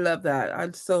 I love that, I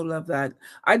so love that.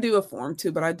 I do a form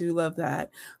too, but I do love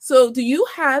that. So do you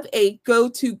have a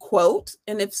go-to quote?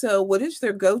 And if so, what is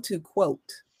their go-to quote?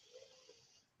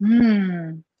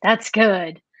 That's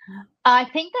good. I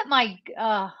think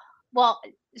that well,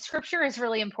 scripture is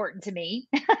really important to me.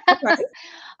 Okay,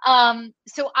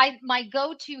 So my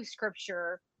go-to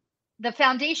scripture, the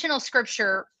foundational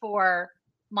scripture for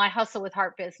my hustle with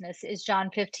heart business is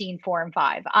John 15:4 and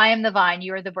 5. I am the vine,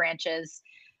 you are the branches.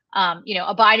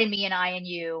 Abide in me and I in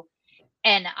you.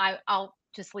 And I'll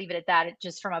just leave it at that,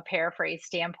 just from a paraphrase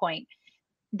standpoint.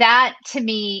 That to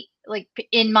me, like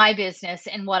in my business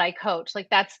and what I coach, like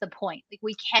that's the point. Like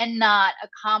we cannot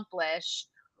accomplish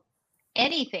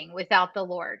anything without the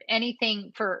Lord,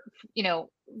 anything for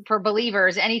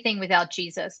believers, anything without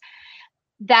Jesus.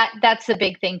 That's the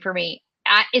big thing for me.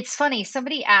 It's funny.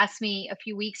 Somebody asked me a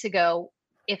few weeks ago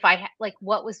if like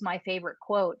what was my favorite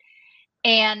quote,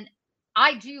 and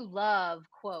I do love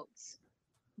quotes,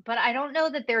 but I don't know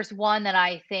that there's one that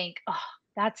I think, oh,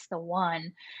 that's the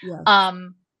one. yes,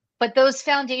 Um, but those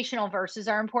foundational verses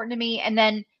are important to me. And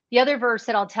then the other verse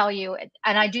that I'll tell you,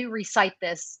 and I do recite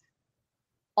this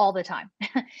all the time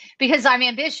because I'm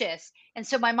ambitious. And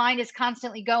so my mind is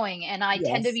constantly going, and I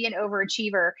tend to Yes. be an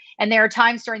overachiever. And there are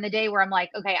times during the day where I'm like,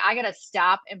 okay, I got to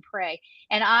stop and pray.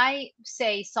 And I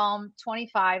say Psalm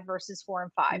 25, verses 4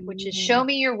 and 5, which is, Mm, show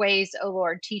me your ways, O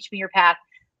Lord, teach me your path.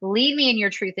 Lead me in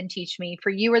your truth and teach me, for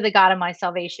you are the God of my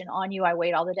salvation. On you I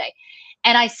wait all the day.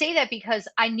 And I say that because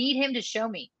I need him to show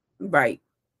me, right.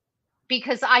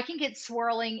 because I can get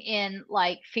swirling in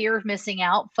like fear of missing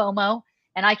out, FOMO,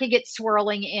 and I can get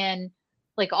swirling in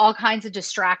like all kinds of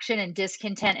distraction and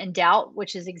discontent and doubt,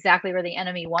 which is exactly where the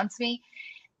enemy wants me.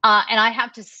 And I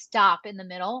have to stop in the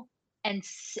middle and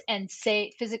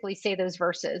say, physically say those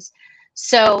verses.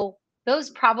 So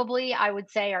those probably, I would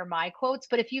say, are my quotes.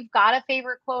 But if you've got a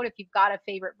favorite quote, if you've got a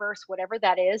favorite verse, whatever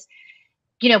that is,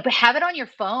 but have it on your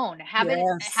phone, Yes.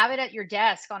 have it at your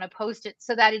desk on a post-it,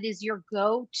 so that it is your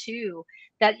go-to,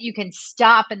 that you can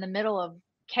stop in the middle of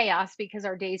chaos, because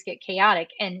our days get chaotic,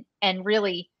 and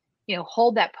really,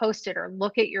 hold that post-it or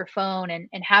look at your phone, and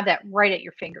have that right at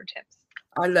your fingertips.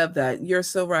 I love that. You're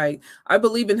so right. I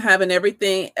believe in having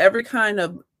everything, every kind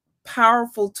of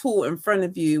powerful tool in front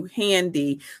of you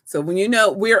handy. So when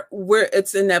we're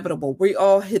it's inevitable. We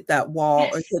all hit that wall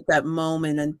or Yes. hit that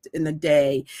moment in the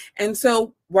day. And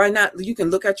so why not? You can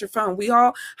look at your phone. We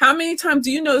all, how many times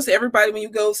do you notice everybody when you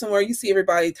go somewhere, you see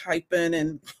everybody typing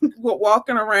and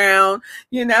walking around,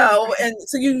 Right. and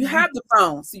so you Mhm. have the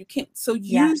phone. So you can't, so use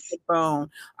Yes. the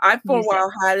phone. I, for a Use it.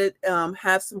 while, had it,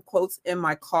 have some quotes in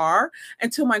my car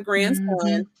until my grandson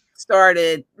Mhm.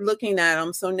 started looking at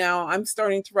them. So now I'm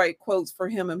starting to write quotes for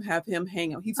him and have him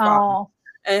hang out. He's 5. Oh,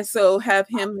 And so have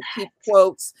love him keep that.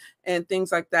 quotes and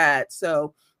things like that.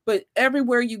 So, but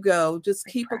everywhere you go, just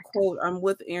Great keep a practice. quote. I'm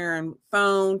with Erin.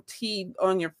 Phone,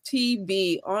 on your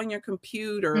TV, on your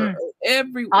computer, Mm.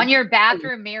 every On your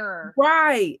bathroom mirror.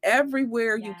 right,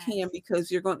 everywhere you Yes. can,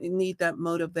 because you're going to need that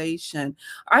motivation.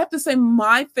 I have to say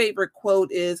my favorite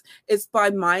quote is, it's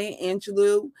by Maya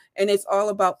Angelou, and it's all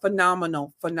about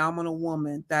phenomenal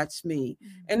woman. That's me.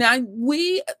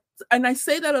 Mm. And I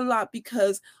say that a lot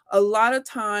because a lot of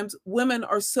times women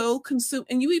are so consumed,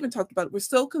 and you even talked about it, we're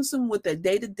so consumed with the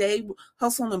day-to-day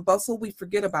hustle and bustle, we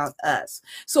forget about us.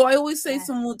 So I always say, Yes.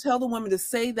 someone will tell the woman to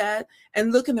say that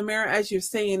and look in the mirror as you're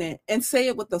saying it, and say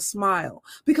it with a smile.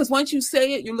 Because once you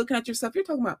say it, you're looking at yourself, you're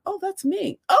talking about, oh, that's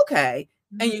me. Okay.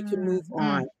 And you can move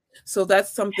on. Mm. So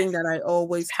that's something Yes. that I It's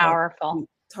always powerful.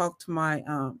 talk to my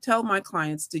tell my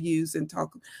clients to use, and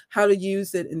talk how to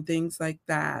use it and things like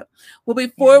that. Well,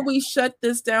 before Yeah. we shut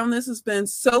this down, this has been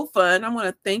so fun. I want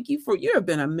to thank you, for you have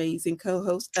been an amazing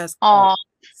co-host as always.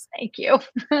 Oh, thank you.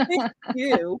 Thank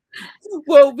you.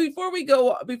 Well, before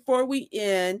we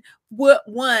end, what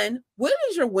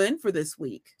is your win for this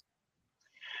week?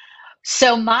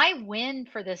 So my win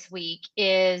for this week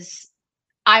is,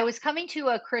 I was coming to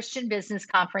a Christian business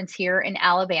conference here in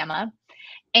Alabama,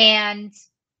 and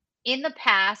in the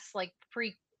past, like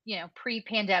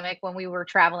pre-pandemic, when we were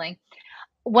traveling,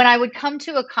 when I would come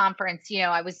to a conference,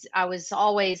 I was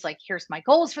always like, here's my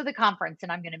goals for the conference,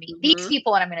 and I'm going to meet these Mhm.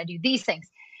 people, and I'm going to do these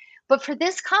things. But for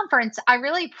this conference, I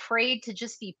really prayed to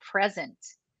just be present,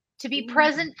 to be Ooh,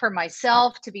 present for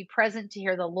myself, to be present to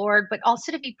hear the Lord, but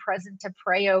also to be present to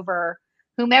pray over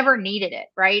whomever needed it,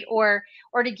 right? Or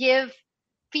to give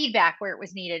feedback where it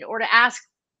was needed, or to ask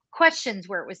questions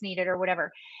where it was needed, or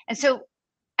whatever. And so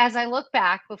as I look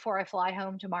back before I fly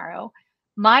home tomorrow,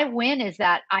 my win is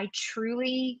that I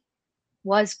truly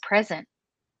was present,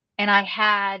 and I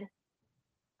had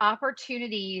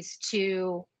opportunities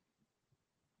to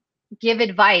give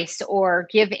advice or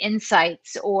give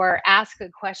insights or ask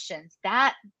good questions.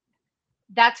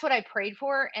 That's what I prayed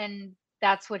for, and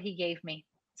that's what he gave me.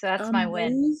 So that's my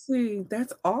win. amazing.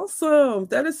 That's awesome.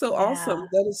 That is so awesome. Yeah.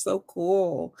 That is so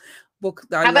cool. Well,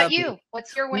 I How about love it. you?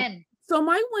 What's your win? So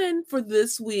my win for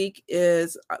this week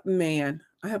is, man,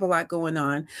 I have a lot going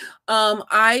on.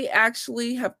 I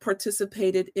actually have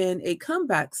participated in a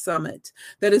comeback summit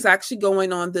that is actually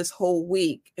going on this whole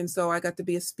week, and so I got to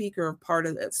be a speaker, part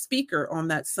of that speaker on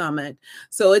that summit.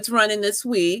 So it's running this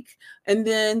week, and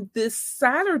then this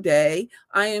Saturday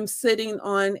I am sitting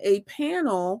on a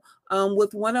panel.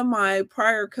 With one of my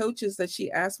prior coaches, that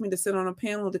she asked me to sit on a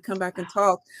panel to come back and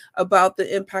talk about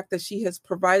the impact that she has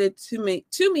provided to me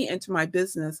and to my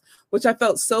business, which I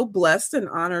felt so blessed and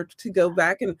honored to go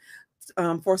back and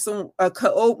for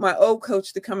my old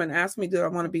coach to come and ask me, do I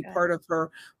want to So be good. part of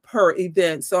her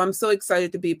event. So I'm so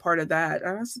excited to be part of that.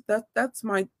 And that's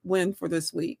my win for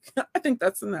this week. I think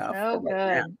that's enough for So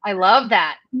right now. good. I love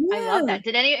that. I love Yeah.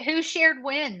 that. Who shared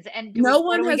wins, and No what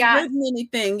one do we has got? written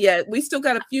anything yet. We still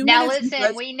got a few Now minutes. You listen,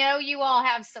 guys, we know you all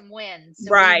have some wins, so we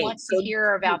right. want to So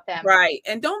hear about them. right.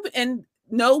 And don't and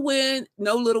no win,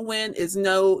 no little win is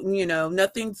no,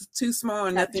 nothing's too small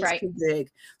and That's nothing's right. too big.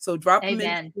 So drop them in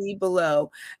Amen. the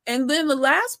below. And then the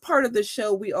last part of the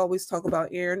show we always talk about,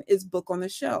 Erin, is book on the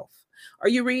shelf. Are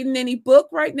you reading any book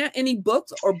right now? Any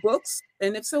books or books?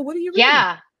 And if so, what are you reading?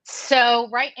 Yeah. So,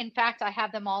 right, in fact, I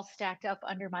have them all stacked up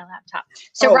under my laptop.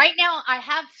 So, Oh, right now, I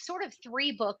have sort of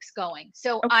three books going.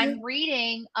 So, okay. I'm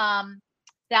reading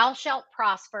Thou Shalt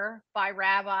Prosper by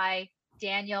Rabbi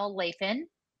Daniel Lapin,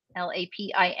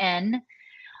 Lapin.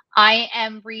 I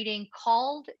am reading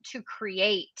Called to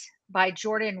Create by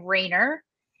Jordan Rayner.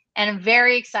 And I'm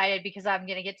very excited because I'm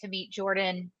going to get to meet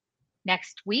Jordan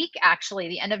next week, actually,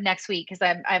 the end of next week, because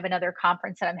I have another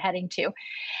conference that I'm heading to.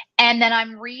 And then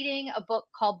I'm reading a book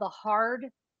called The Hard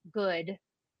Good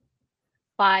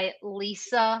by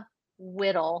Lisa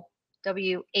Whittle,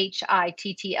 Whittle.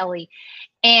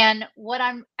 And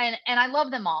I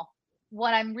love them all.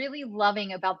 What I'm really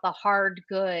loving about The Hard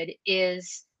Good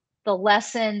is the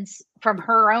lessons from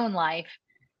her own life,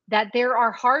 that there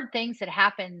are hard things that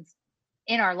happen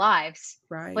in our lives,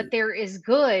 but Right. there is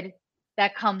good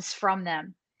that comes from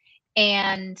them.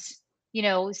 And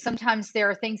sometimes there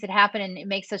are things that happen and it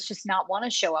makes us just not want to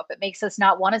show up. It makes us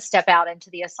not want to step out into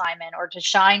the assignment or to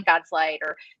shine God's light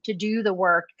or to do the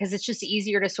work, because it's just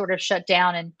easier to sort of shut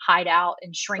down and hide out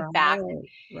and shrink back. Right.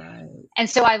 Right. And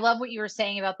so I love what you were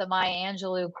saying about the Maya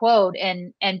Angelou quote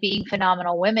and being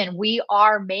phenomenal women. We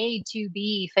are made to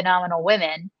be phenomenal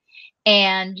women.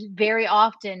 And very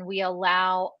often we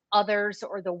allow others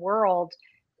or the world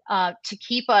to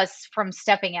keep us from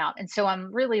stepping out. And so I'm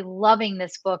really loving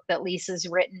this book that Lisa's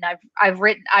written. I've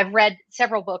read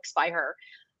several books by her.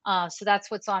 So that's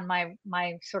what's on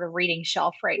my sort of reading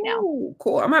shelf right now. Ooh,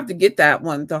 cool. I'm gonna have to get that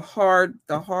one. The Hard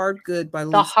Good by The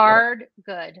Lisa. Hard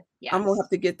Good. I'm gonna Yes. have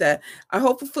to get that. I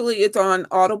hopefully it's on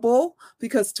Audible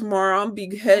because tomorrow I'll be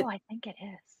Oh, I think it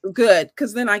is. good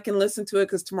because then I can listen to it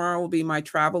because tomorrow will be my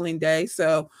traveling day.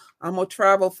 So I'm gonna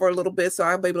travel for a little bit so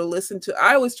I'll be able to listen to.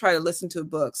 I always try to listen to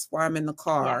books while I'm in the Yeah.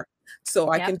 car. So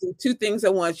I Yep. can do two things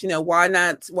at once. Why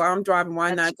not while I'm driving,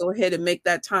 why That's not go ahead and make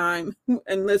that time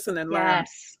and listen and learn.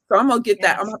 yes. So I'm gonna get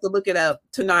that. I'm Yes. gonna have to look it up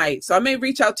tonight. So I may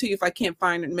reach out to you if I can't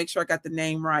find it and make sure I got the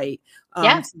name right.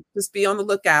 Yeah. So just be on the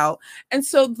lookout. And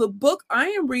so the book I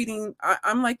am reading,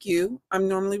 I'm like you. I'm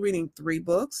normally reading 3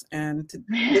 books, and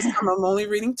this time I'm only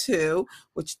reading 2,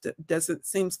 which doesn't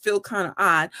feel kind of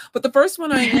odd. But the first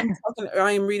one I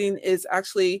am reading is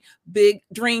actually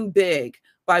Dream Big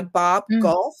by Bob Mm.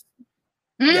 Golf.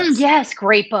 Yes. Yes,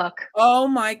 great book. Oh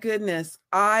my goodness.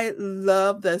 I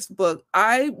love this book.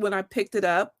 When I picked it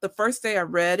up, the first day I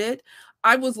read it,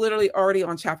 I was literally already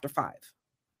on chapter 5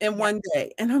 in Yep. one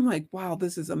day. And I'm like, wow,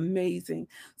 this is amazing.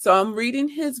 So I'm reading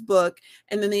his book.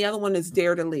 And then the other one is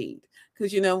Dare to Lead.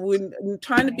 Because, when I'm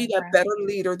trying to be that better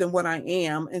leader than what I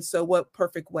am. And so what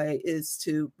perfect way is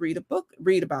to read a book,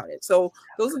 read about it. So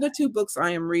those are the 2 books I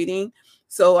am reading.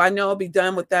 So I know I'll be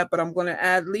done with that, but I'm going to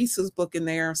add Lisa's book in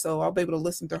there. So I'll be able to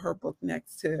listen to her book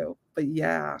next too. But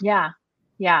yeah. Yeah.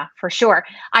 Yeah, for sure.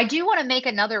 I do want to make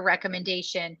another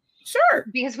recommendation, Sure.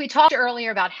 because we talked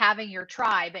earlier about having your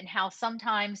tribe and how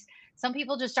sometimes some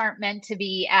people just aren't meant to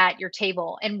be at your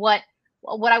table. And what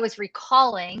I was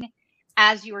recalling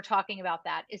as you were talking about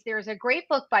that is there's a great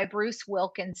book by Bruce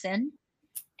Wilkinson,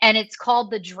 and it's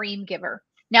called The Dream Giver.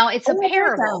 Now, it's a Oh, I've read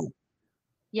parable. that.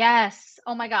 Yes.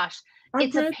 Oh my gosh. I've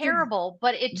It's a read that. parable,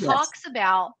 but it Yes. talks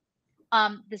about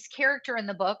this character in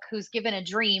the book who's given a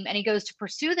dream and he goes to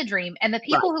pursue the dream, and the Right.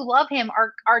 people who love him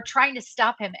are trying to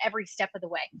stop him every step of the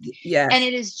way. And Yes.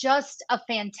 it is just a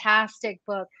fantastic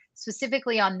book,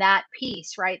 specifically on that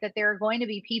piece, right? That there are going to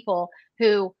be people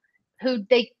who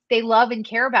they love and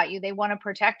care about you. They want to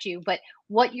protect you, but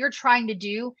what you're trying to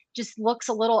do just looks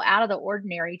a little out of the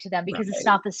ordinary to them because it's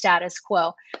Right. not the status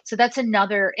quo. So that's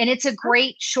another, and it's a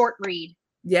great short read. So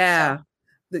Yeah.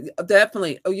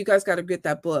 Definitely. Oh, you guys got to get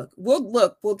that book.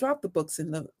 We'll drop the books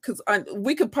in because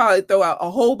we could probably throw out a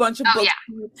whole bunch of oh books,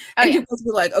 yeah. Oh and yeah. you guys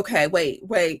be like, okay,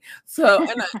 wait. So,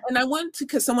 and I went to,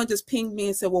 because someone just pinged me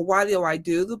and said, well, why do I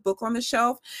do the book on the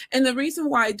shelf? And the reason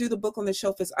why I do the book on the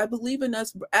shelf is I believe in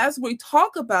us as we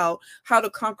talk about how to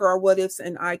conquer our what ifs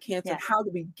and I can'ts and Yes. how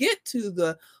do we get to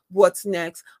the what's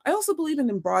next. I also believe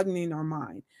in broadening our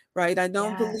mind. Right. I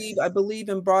believe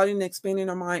in broadening and expanding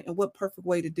our mind. And what perfect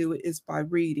way to do it is by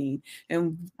reading.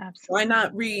 And why Absolutely.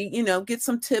 not read, get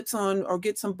some tips on or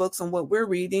get some books on what we're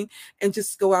reading and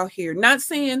just go out here. Not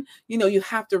saying, you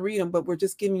have to read them, but we're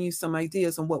just giving you some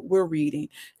ideas on what we're reading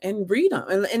and read them.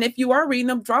 And if you are reading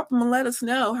them, drop them and let us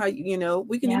know how,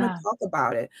 we can even Yeah. talk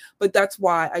about it. But that's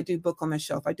why I do Book on the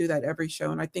Shelf. I do that every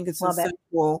show. And I think it's Love it.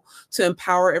 essential to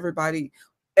empower everybody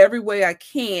every way I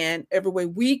can, every way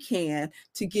we can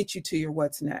to get you to your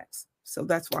what's next. So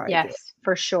that's why I do it. Yes,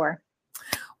 for sure.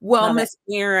 Well, Love it. Miss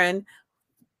Erin,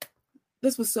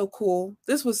 this was so cool.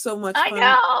 This was so much I fun.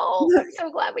 know. I'm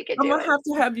so glad we could I'm do gonna it. have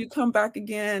to have you come back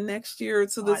again next year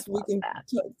so Oh, this I'd we love can that.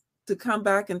 to come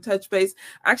back and touch base.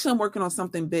 Actually, I'm working on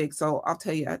something big, so I'll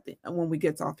tell you when we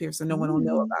get off here, so no one will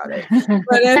know about it.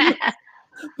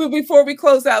 But before we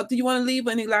close out, do you want to leave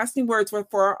any lasting words for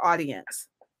our audience?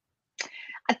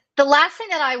 The last thing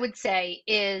that I would say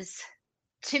is,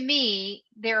 to me,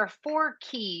 there are 4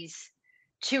 keys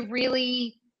to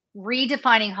really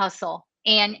redefining hustle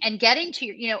and getting to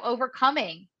your,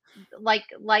 overcoming, like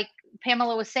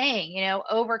Pamela was saying,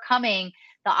 overcoming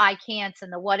the I can'ts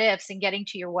and the what ifs and getting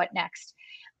to your what next.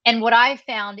 And what I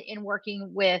found in working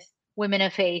with women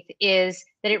of faith is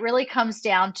that it really comes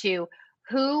down to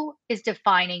who is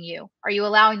defining you. Are you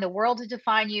allowing the world to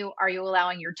define you? Are you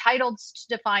allowing your titles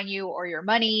to define you, or your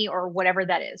money, or whatever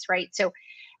that is, right? So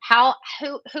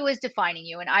who is defining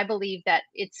you? And I believe that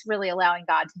it's really allowing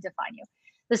God to define you.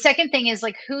 The second thing is,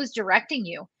 like, who's directing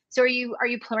you? So are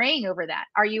you praying over that?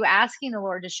 Are you asking the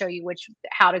Lord to show you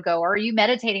how to go? Or are you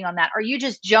meditating on that? Are you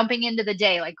just jumping into the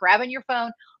day, like grabbing your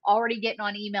phone, already getting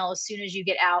on email as soon as you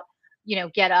get out,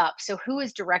 get up? So who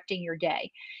is directing your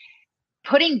day?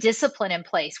 Putting discipline in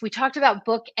place. We talked about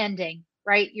book ending,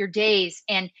 right? Your days,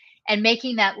 and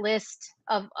making that list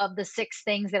of the 6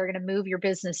 things that are going to move your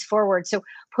business forward. So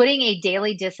putting a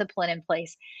daily discipline in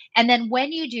place. And then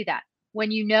when you do that, when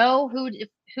you know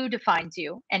who defines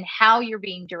you and how you're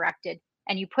being directed,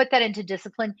 and you put that into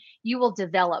discipline, you will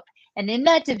develop. And in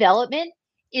that development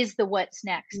is the what's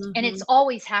next. And it's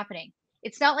always happening.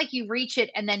 It's not like you reach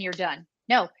it and then you're done.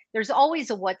 No, there's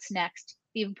always a what's next.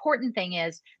 The important thing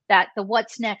is that the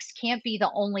what's next can't be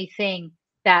the only thing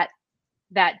that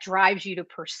drives you to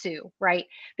pursue, right?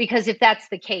 Because if that's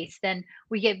the case, then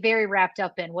we get very wrapped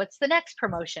up in what's the next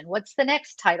promotion, what's the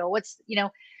next title,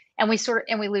 and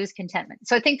we lose contentment.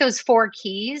 So I think those 4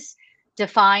 keys: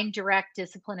 define, direct,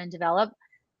 discipline, and develop.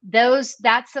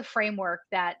 That's the framework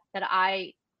that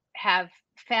I have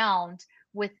found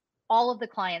with all of the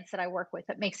clients that I work with.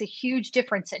 That makes a huge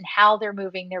difference in how they're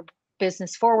moving their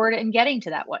business forward and getting to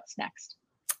that what's next.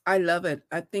 I love it.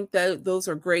 I think that those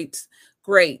are great,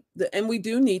 great. And we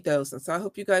do need those. So I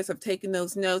hope you guys have taken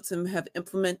those notes and have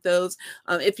implement those.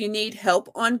 If you need help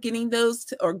on getting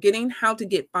those or getting how to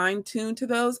get fine-tuned to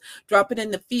those, drop it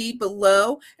in the feed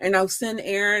below, and I'll send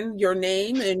Erin your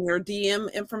name and your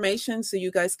DM information so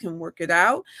you guys can work it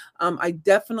out. I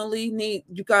definitely need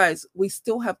you guys. We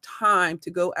still have time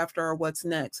to go after our what's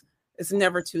next. It's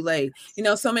never too late.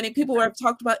 So many people have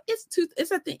talked about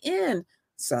it's at the end.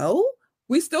 So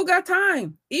we still got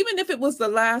time. Even if it was the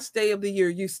last day of the year,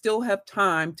 you still have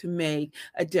time to make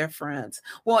a difference.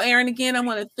 Well, Erin, again, I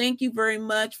want to thank you very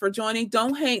much for joining.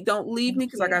 Don't leave me,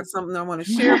 because I got something I want to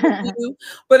share with you.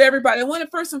 But everybody, I want to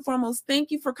first and foremost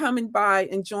thank you for coming by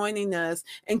and joining us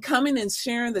and coming and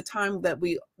sharing the time that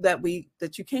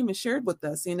you came and shared with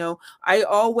us. I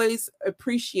always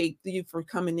appreciate you for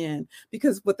coming in,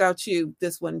 because without you,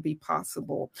 this wouldn't be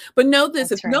possible. But know this: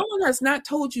 That's if no one has not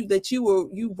told you that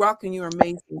you rock and you're amazing,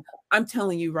 I'm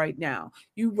telling you right now,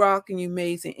 you rock and you're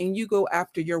amazing, and you go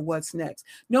after your what's next,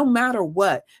 no matter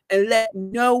what, and let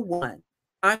no one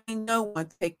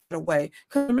take it away.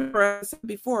 Because remember, I said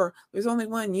before, there's only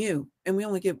one you, and we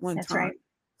only get one That's time. right.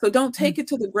 So don't take it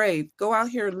to the grave. Go out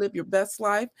here and live your best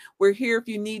life. We're here if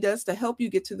you need us to help you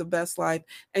get to the best life,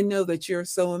 and know that you're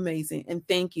so amazing. And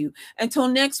thank you. Until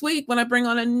next week, when I bring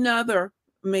on another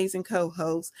amazing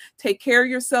co-host, take care of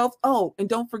yourself. Oh, and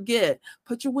don't forget,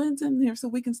 put your wins in there so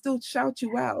we can still shout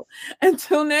you out.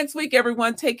 Until next week,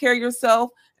 everyone, take care of yourself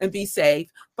and be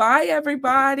safe. Bye,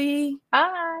 everybody.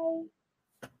 Bye.